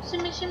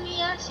 Shimmy, shimmy,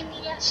 yeah,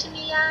 shimmy, yeah,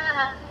 shimmy,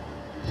 yeah.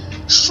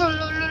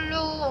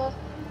 Sholololo.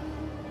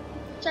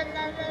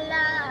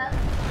 Cha-la-la-la.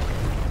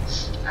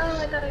 Oh,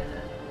 I got it.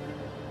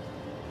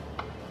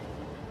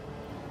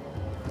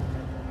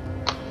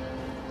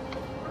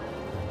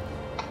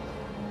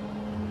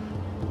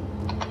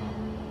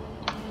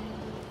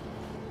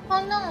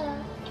 Oh no.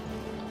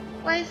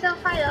 Why is there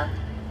fire?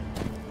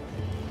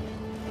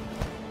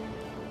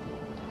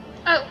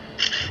 Oh.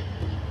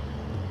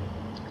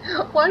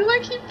 Why do I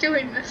keep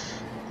doing this?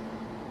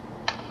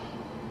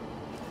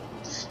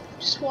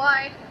 Just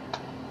why?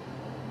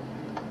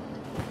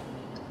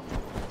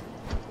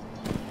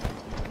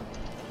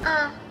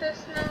 Oh,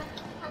 there's no...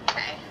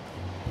 okay.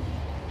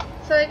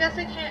 So I guess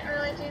I can't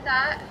really do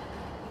that.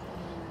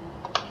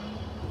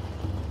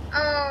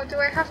 Oh, do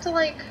I have to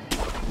like...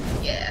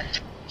 yeah.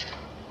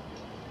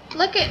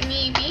 Look at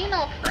me being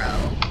all pro.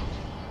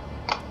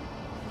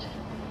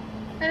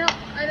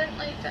 I didn't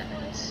like that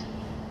noise.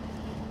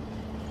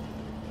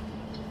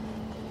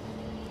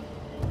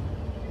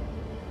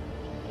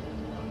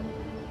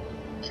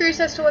 Curious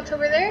as to what's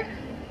over there.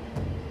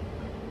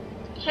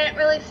 Can't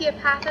really see a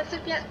path as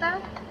of yet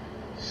though.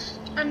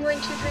 I'm going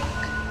to drink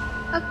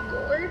a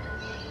gourd.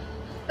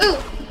 Ooh,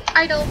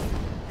 idle.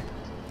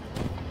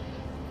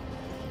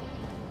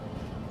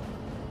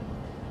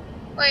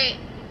 Wait.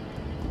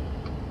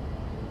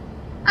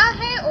 Ah,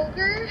 hey,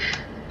 ogre.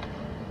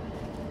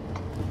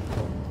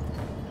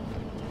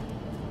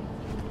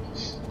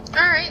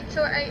 Alright,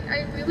 so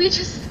I really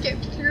just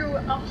skipped through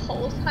a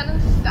whole ton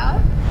of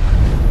stuff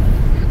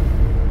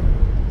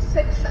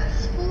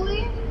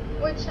successfully,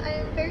 which I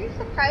am very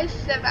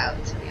surprised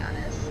about, to be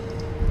honest.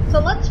 So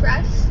let's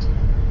rest.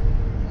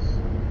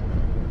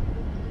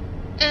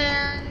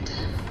 And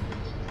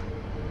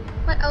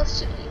what else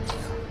should we do?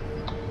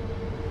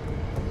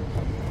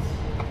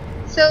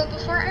 So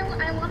before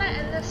I want to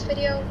end this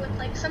video with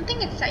like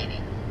something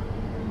exciting,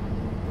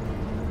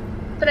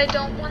 but I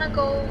don't want to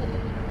go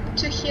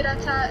to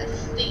Hirata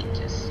Estate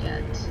just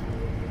yet.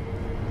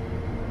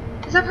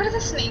 Is that part of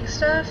the snake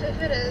stuff?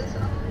 If it is,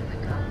 oh my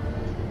god.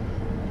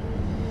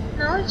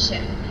 No, it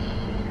shouldn't be.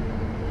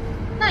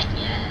 Not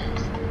yet.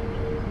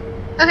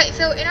 Okay,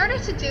 so in order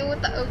to deal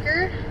with the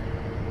ogre,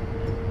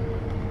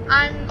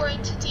 I'm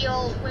going to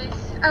deal with...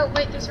 Oh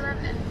wait, there's a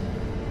remnant.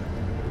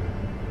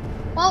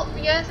 Well,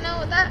 you guys know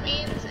what that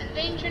means.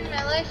 Endangering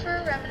my life for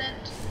a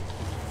remnant.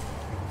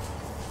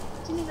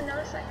 Didn't even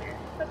notice that here.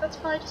 But that's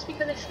probably just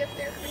because I skipped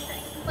through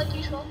everything, like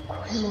usual.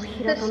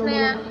 This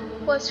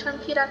man was from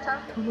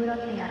Hirata.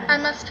 I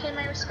must pay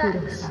my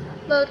respects.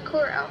 Lord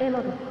Kuro.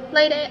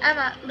 Lady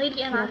Emma,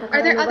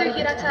 are there other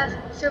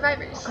Hirata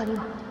survivors?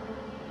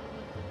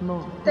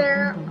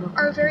 There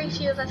are very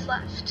few of us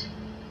left.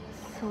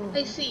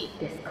 I see.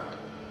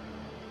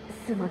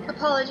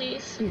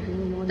 Apologies.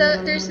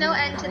 There's no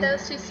end to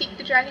those who seek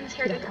the dragon's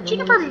heritage. She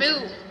never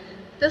moved.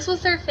 This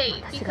was their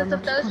fate, because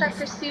of those that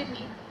pursued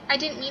me. I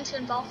didn't mean to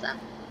involve them.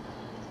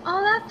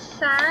 Oh, that's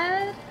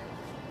sad.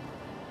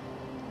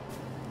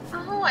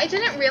 Oh, I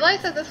didn't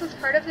realize that this was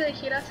part of the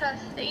Hirata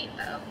estate,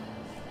 though.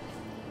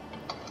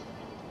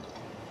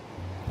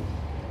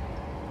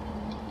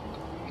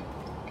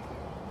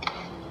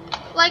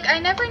 Like, I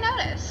never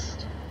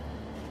noticed.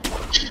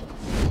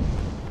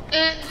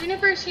 And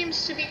Juniper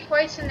seems to be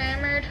quite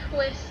enamored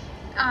with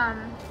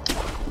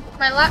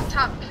my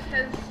laptop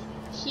because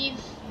he's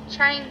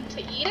trying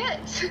to eat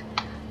it.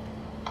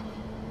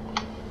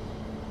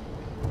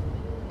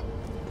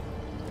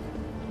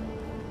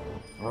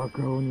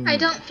 I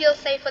don't feel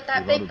safe with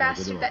that big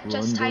bastard that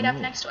just tied up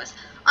next to us.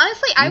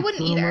 Honestly, I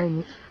wouldn't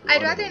either.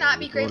 I'd rather not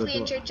be gravely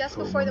injured just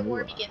before the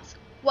war begins.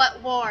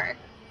 What war?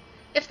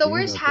 If the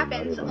worst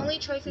happens, the only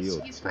choice is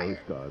to use fire.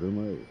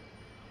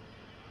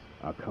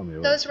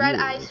 Those red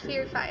eyes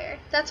fear fire.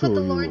 That's what the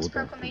Lord's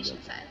proclamation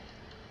said.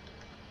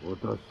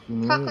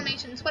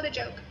 Proclamations, what a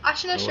joke.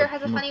 Ashino sure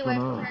has a funny way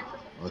of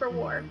preparing for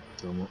war.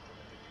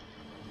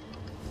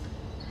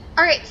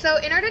 Alright, so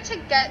in order to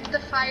get the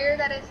fire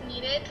that is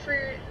needed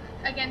for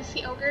against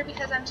the ogre,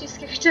 because I'm too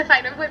scared to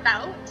fight him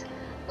without,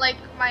 like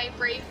my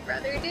brave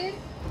brother did.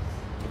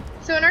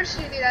 So in order to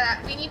do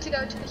that, we need to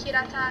go to the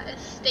Hirata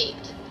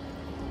estate.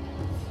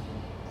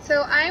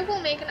 So I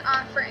will make an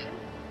offering.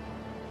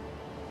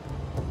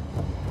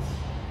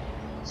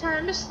 Sorry,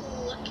 I'm just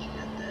looking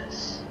at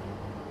this.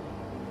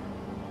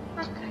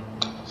 Okay.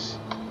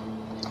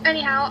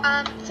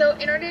 Anyhow, so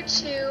in order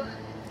to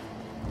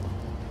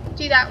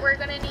do that, we're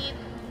gonna need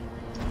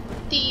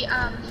the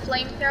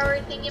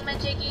flamethrower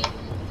thingy-majiggy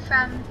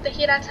from the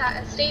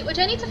Hirata estate, which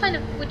I need to find,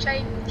 which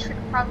I should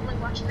probably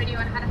watch a video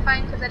on how to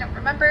find because I don't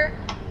remember.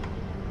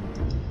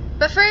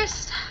 But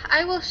first,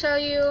 I will show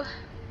you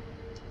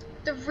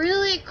the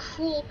really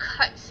cool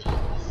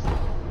cutscenes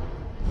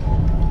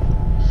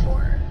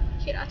for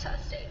Hirata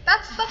estate.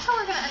 That's how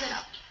we're gonna end it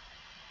up.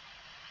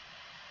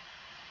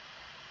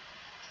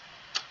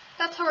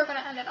 That's how we're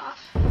gonna end it off.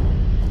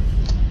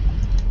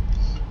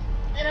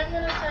 And I'm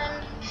gonna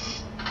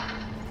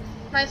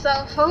send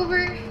myself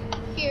over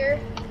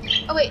here.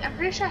 Oh wait, I'm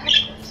pretty sure I have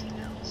to go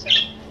now, so.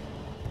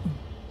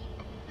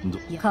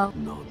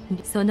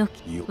 その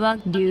は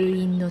流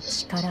因の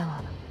力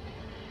は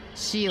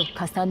死を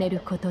重ねる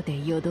ことで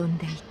よどん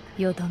でい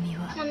く。よどみ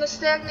は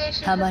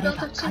たまれ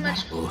ば必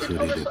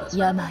ず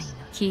病の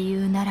杞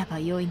憂ならば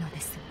良いの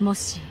です。も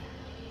し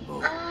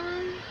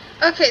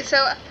Okay, so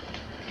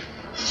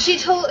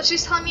she's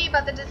telling me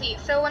about the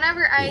disease. So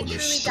whenever I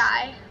truly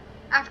die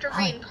after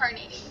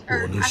reincarnating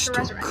or after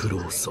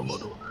resurrecting.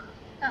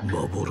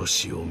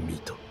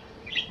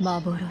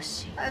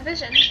 A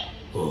vision.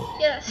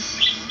 Yes.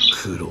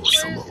 Where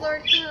is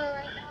Lord Kuro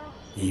right now?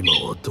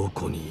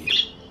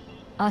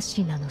 ア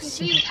シナの He's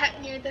死 being kept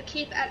near the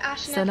keep at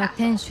そ Ashina の Castle.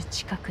 天守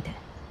近くで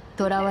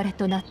囚われ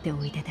となって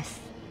おいでです。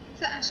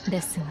 So Ashina.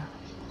 ですが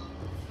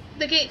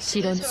The gate is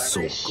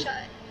however shut.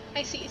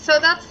 I see. So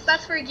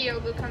that's where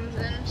Gyobu comes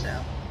in. So.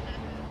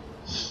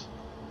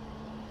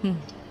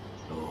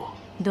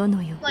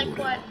 Like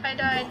what? I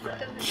died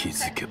because of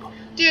the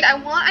Dude,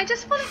 I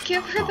just want to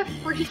give her the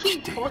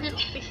freaking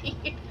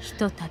royalty.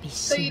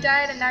 So you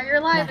died and now you're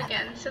alive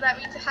again. So that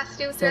means it has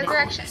to do with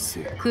resurrection.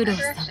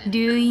 Resurrection.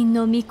 流因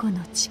の巫女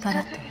の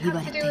力と言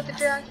われていま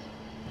す。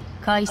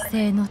海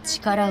星の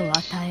力を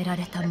与えら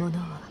れた者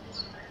は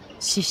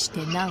死し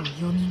てなおよ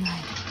みがえ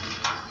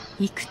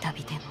る。幾度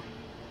でも。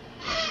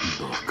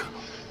バカ。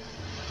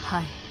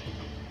はい。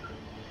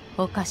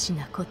おかし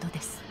なこと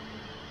です。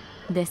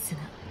です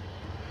が、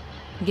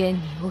現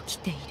に起き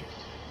ている。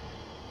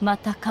ま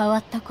た変わ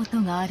ったこ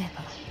とがあれ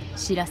ば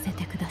知らせ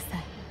てくださ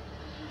い。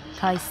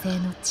海星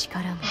の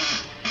力も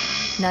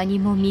何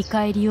も見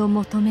返りを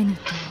求めぬ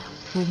とは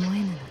思え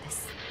ぬので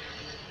す。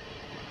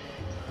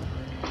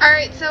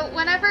Alright, so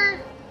whenever...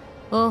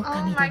 Oh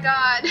my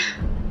god.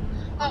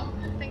 Oh,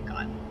 thank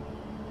god.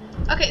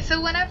 Okay, so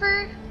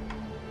whenever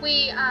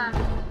we, Yes,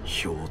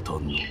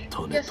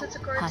 it's a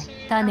gourd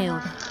seed. 種を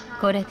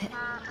これで。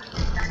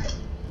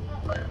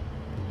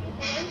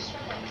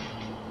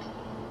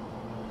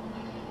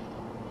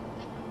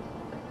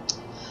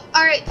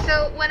Alright,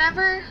 so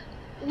whenever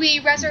we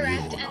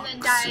resurrect and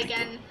then die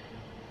again,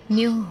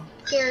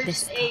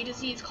 there's a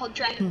disease called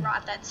dragon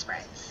rot that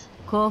spreads.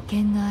 貢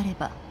献があれ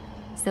ば、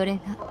それ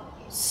が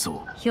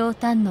ひょう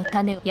たんの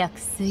種を薬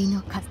水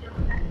の数。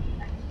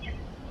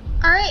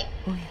Alright.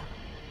 おや。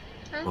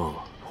あ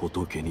あ、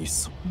仏に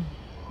そう。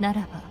な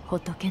らば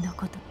仏の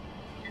こと。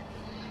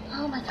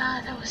Oh my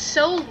god, that was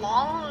so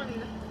long.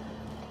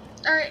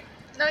 Alright,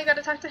 now you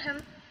gotta talk to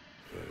him.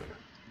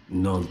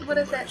 What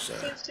is that?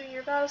 Seems to be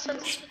your vows from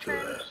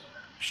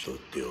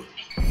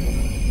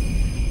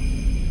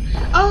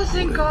Oh,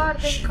 thank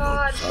god, thank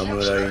god.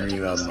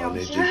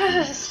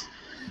 Yes.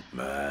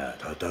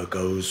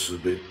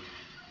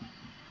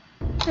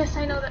 Yes,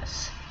 I know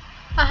this.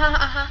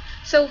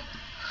 So,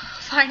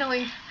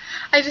 finally,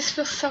 I just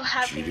feel so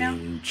happy now.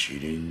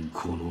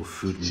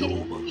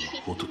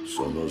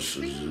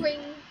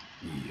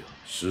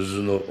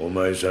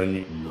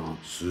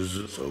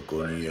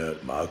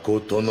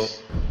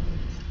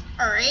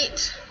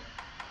 Alright.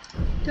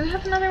 Do we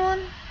have another one?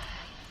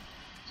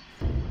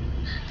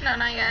 No,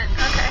 not yet.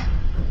 Okay.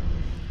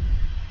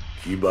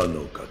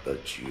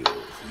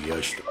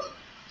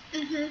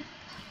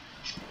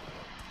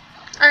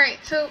 Alright,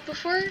 so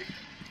before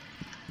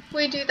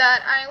we do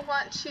that, I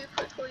want to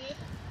quickly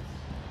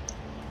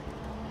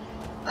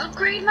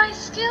upgrade my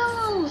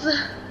skills!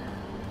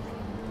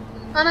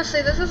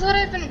 Honestly, this is what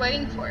I've been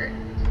waiting for.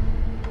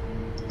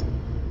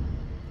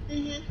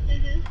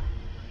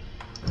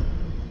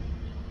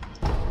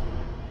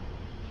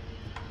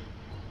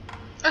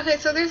 Okay,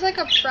 so there's like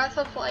a breath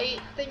of light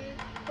thing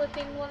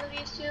within one of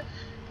these two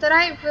that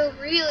I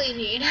really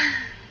need.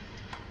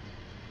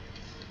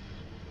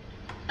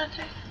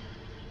 Okay.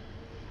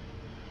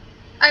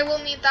 I will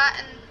need that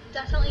and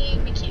definitely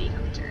Mikiri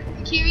counter.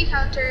 Mikiri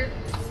counter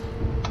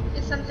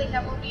is something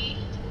that will be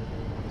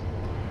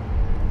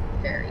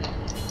very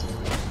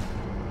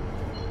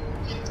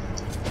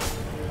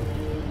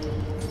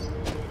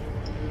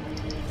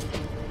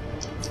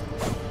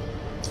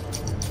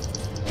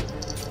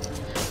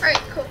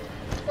Alright, cool.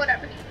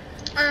 Whatever.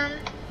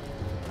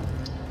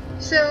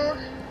 So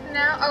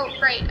now, oh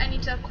right, I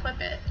need to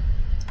equip it.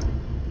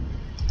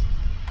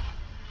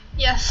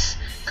 Yes,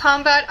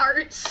 combat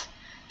arts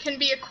can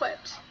be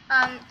equipped.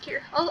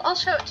 Here, I'll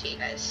show it to you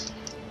guys.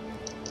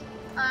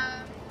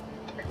 Not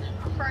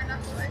far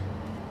enough away.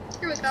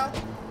 Here we go.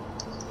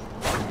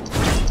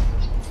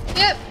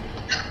 Yep.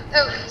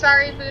 Oh,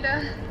 sorry,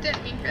 Buddha.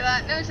 Didn't mean for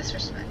that. No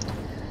disrespect.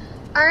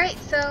 Alright,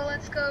 so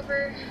let's go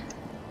over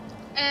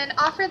and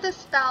offer the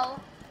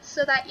spell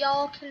so that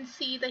y'all can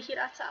see the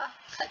Hirata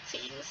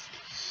cutscenes.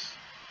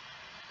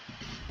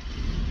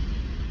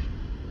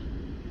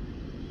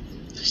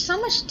 There's so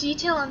much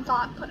detail and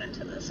thought put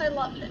into this. I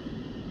love it.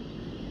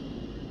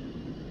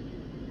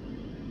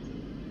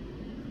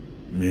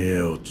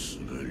 目をつ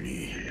ぶ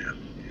り、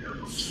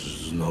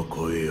鈴の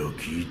声を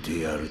聞いて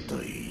やる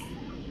といい。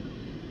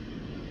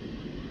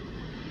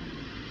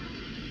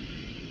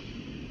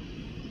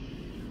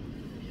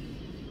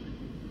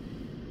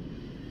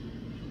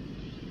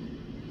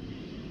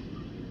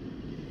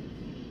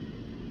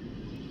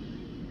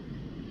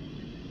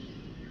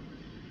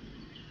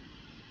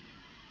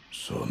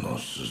その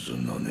鈴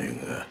の音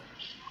が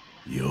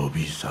呼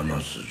び覚ま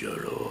すじゃ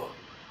ろ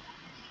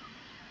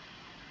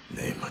う。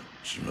眠っ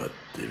ちまっ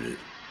てる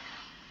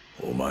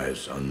お前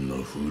さんの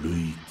古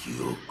い記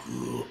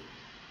憶を。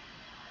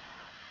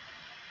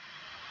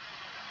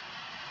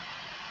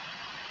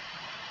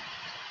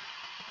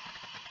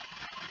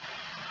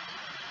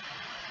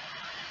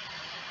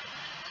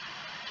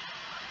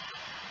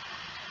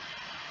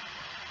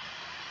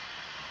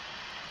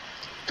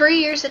3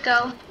 years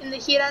ago, in the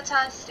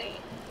Hirata estate.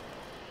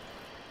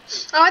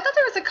 Oh, I thought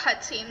there was a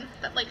cutscene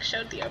that like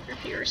showed the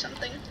overview or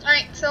something.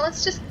 Alright, so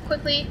let's just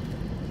quickly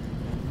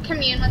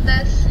commune with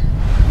this.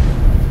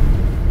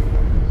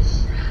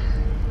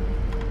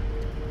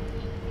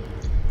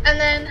 And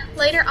then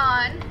later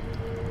on,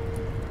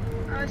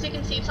 as you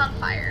can see, it's on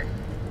fire.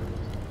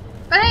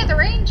 But hey, the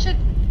rain should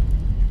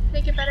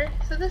make it better.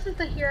 So this is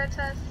the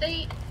Hirata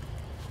estate.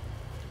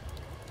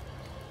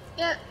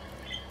 Yep.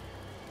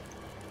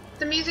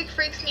 The music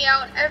freaks me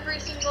out every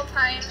single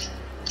time.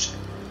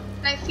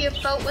 And I see a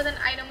boat with an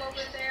item over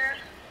there.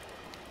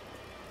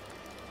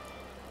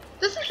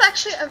 This is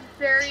actually a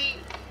very,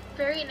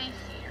 very nice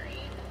scenery.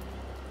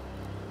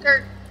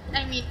 Or,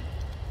 I mean,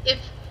 if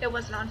it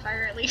wasn't on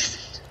fire at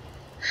least.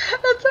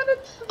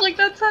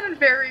 that sounded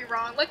very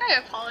wrong. Like, I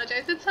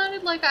apologize. It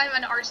sounded like I'm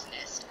an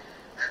arsonist.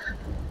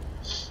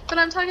 But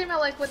I'm talking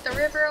about like with the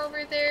river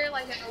over there,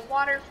 like in the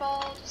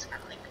waterfall, just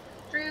kind of like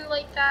through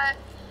like that.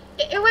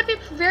 It would be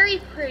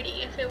very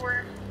pretty if it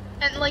were,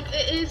 and like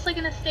it is like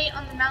an estate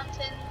on the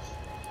mountains.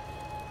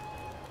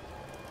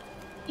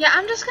 Yeah,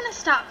 I'm just gonna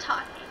stop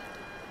talking.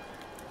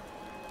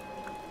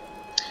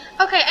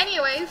 Okay,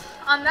 anyways,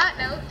 on that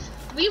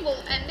note, we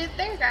will end it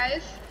there,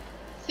 guys.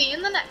 See you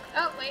in the next.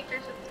 Oh wait,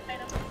 there's a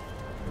item.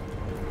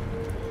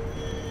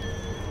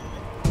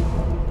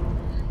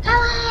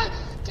 Hello!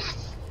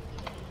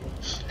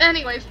 Yes!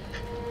 Anyways,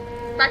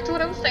 back to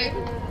what I was saying.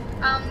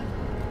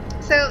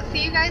 So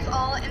see you guys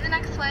all in the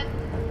next one.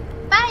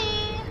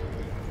 Bye!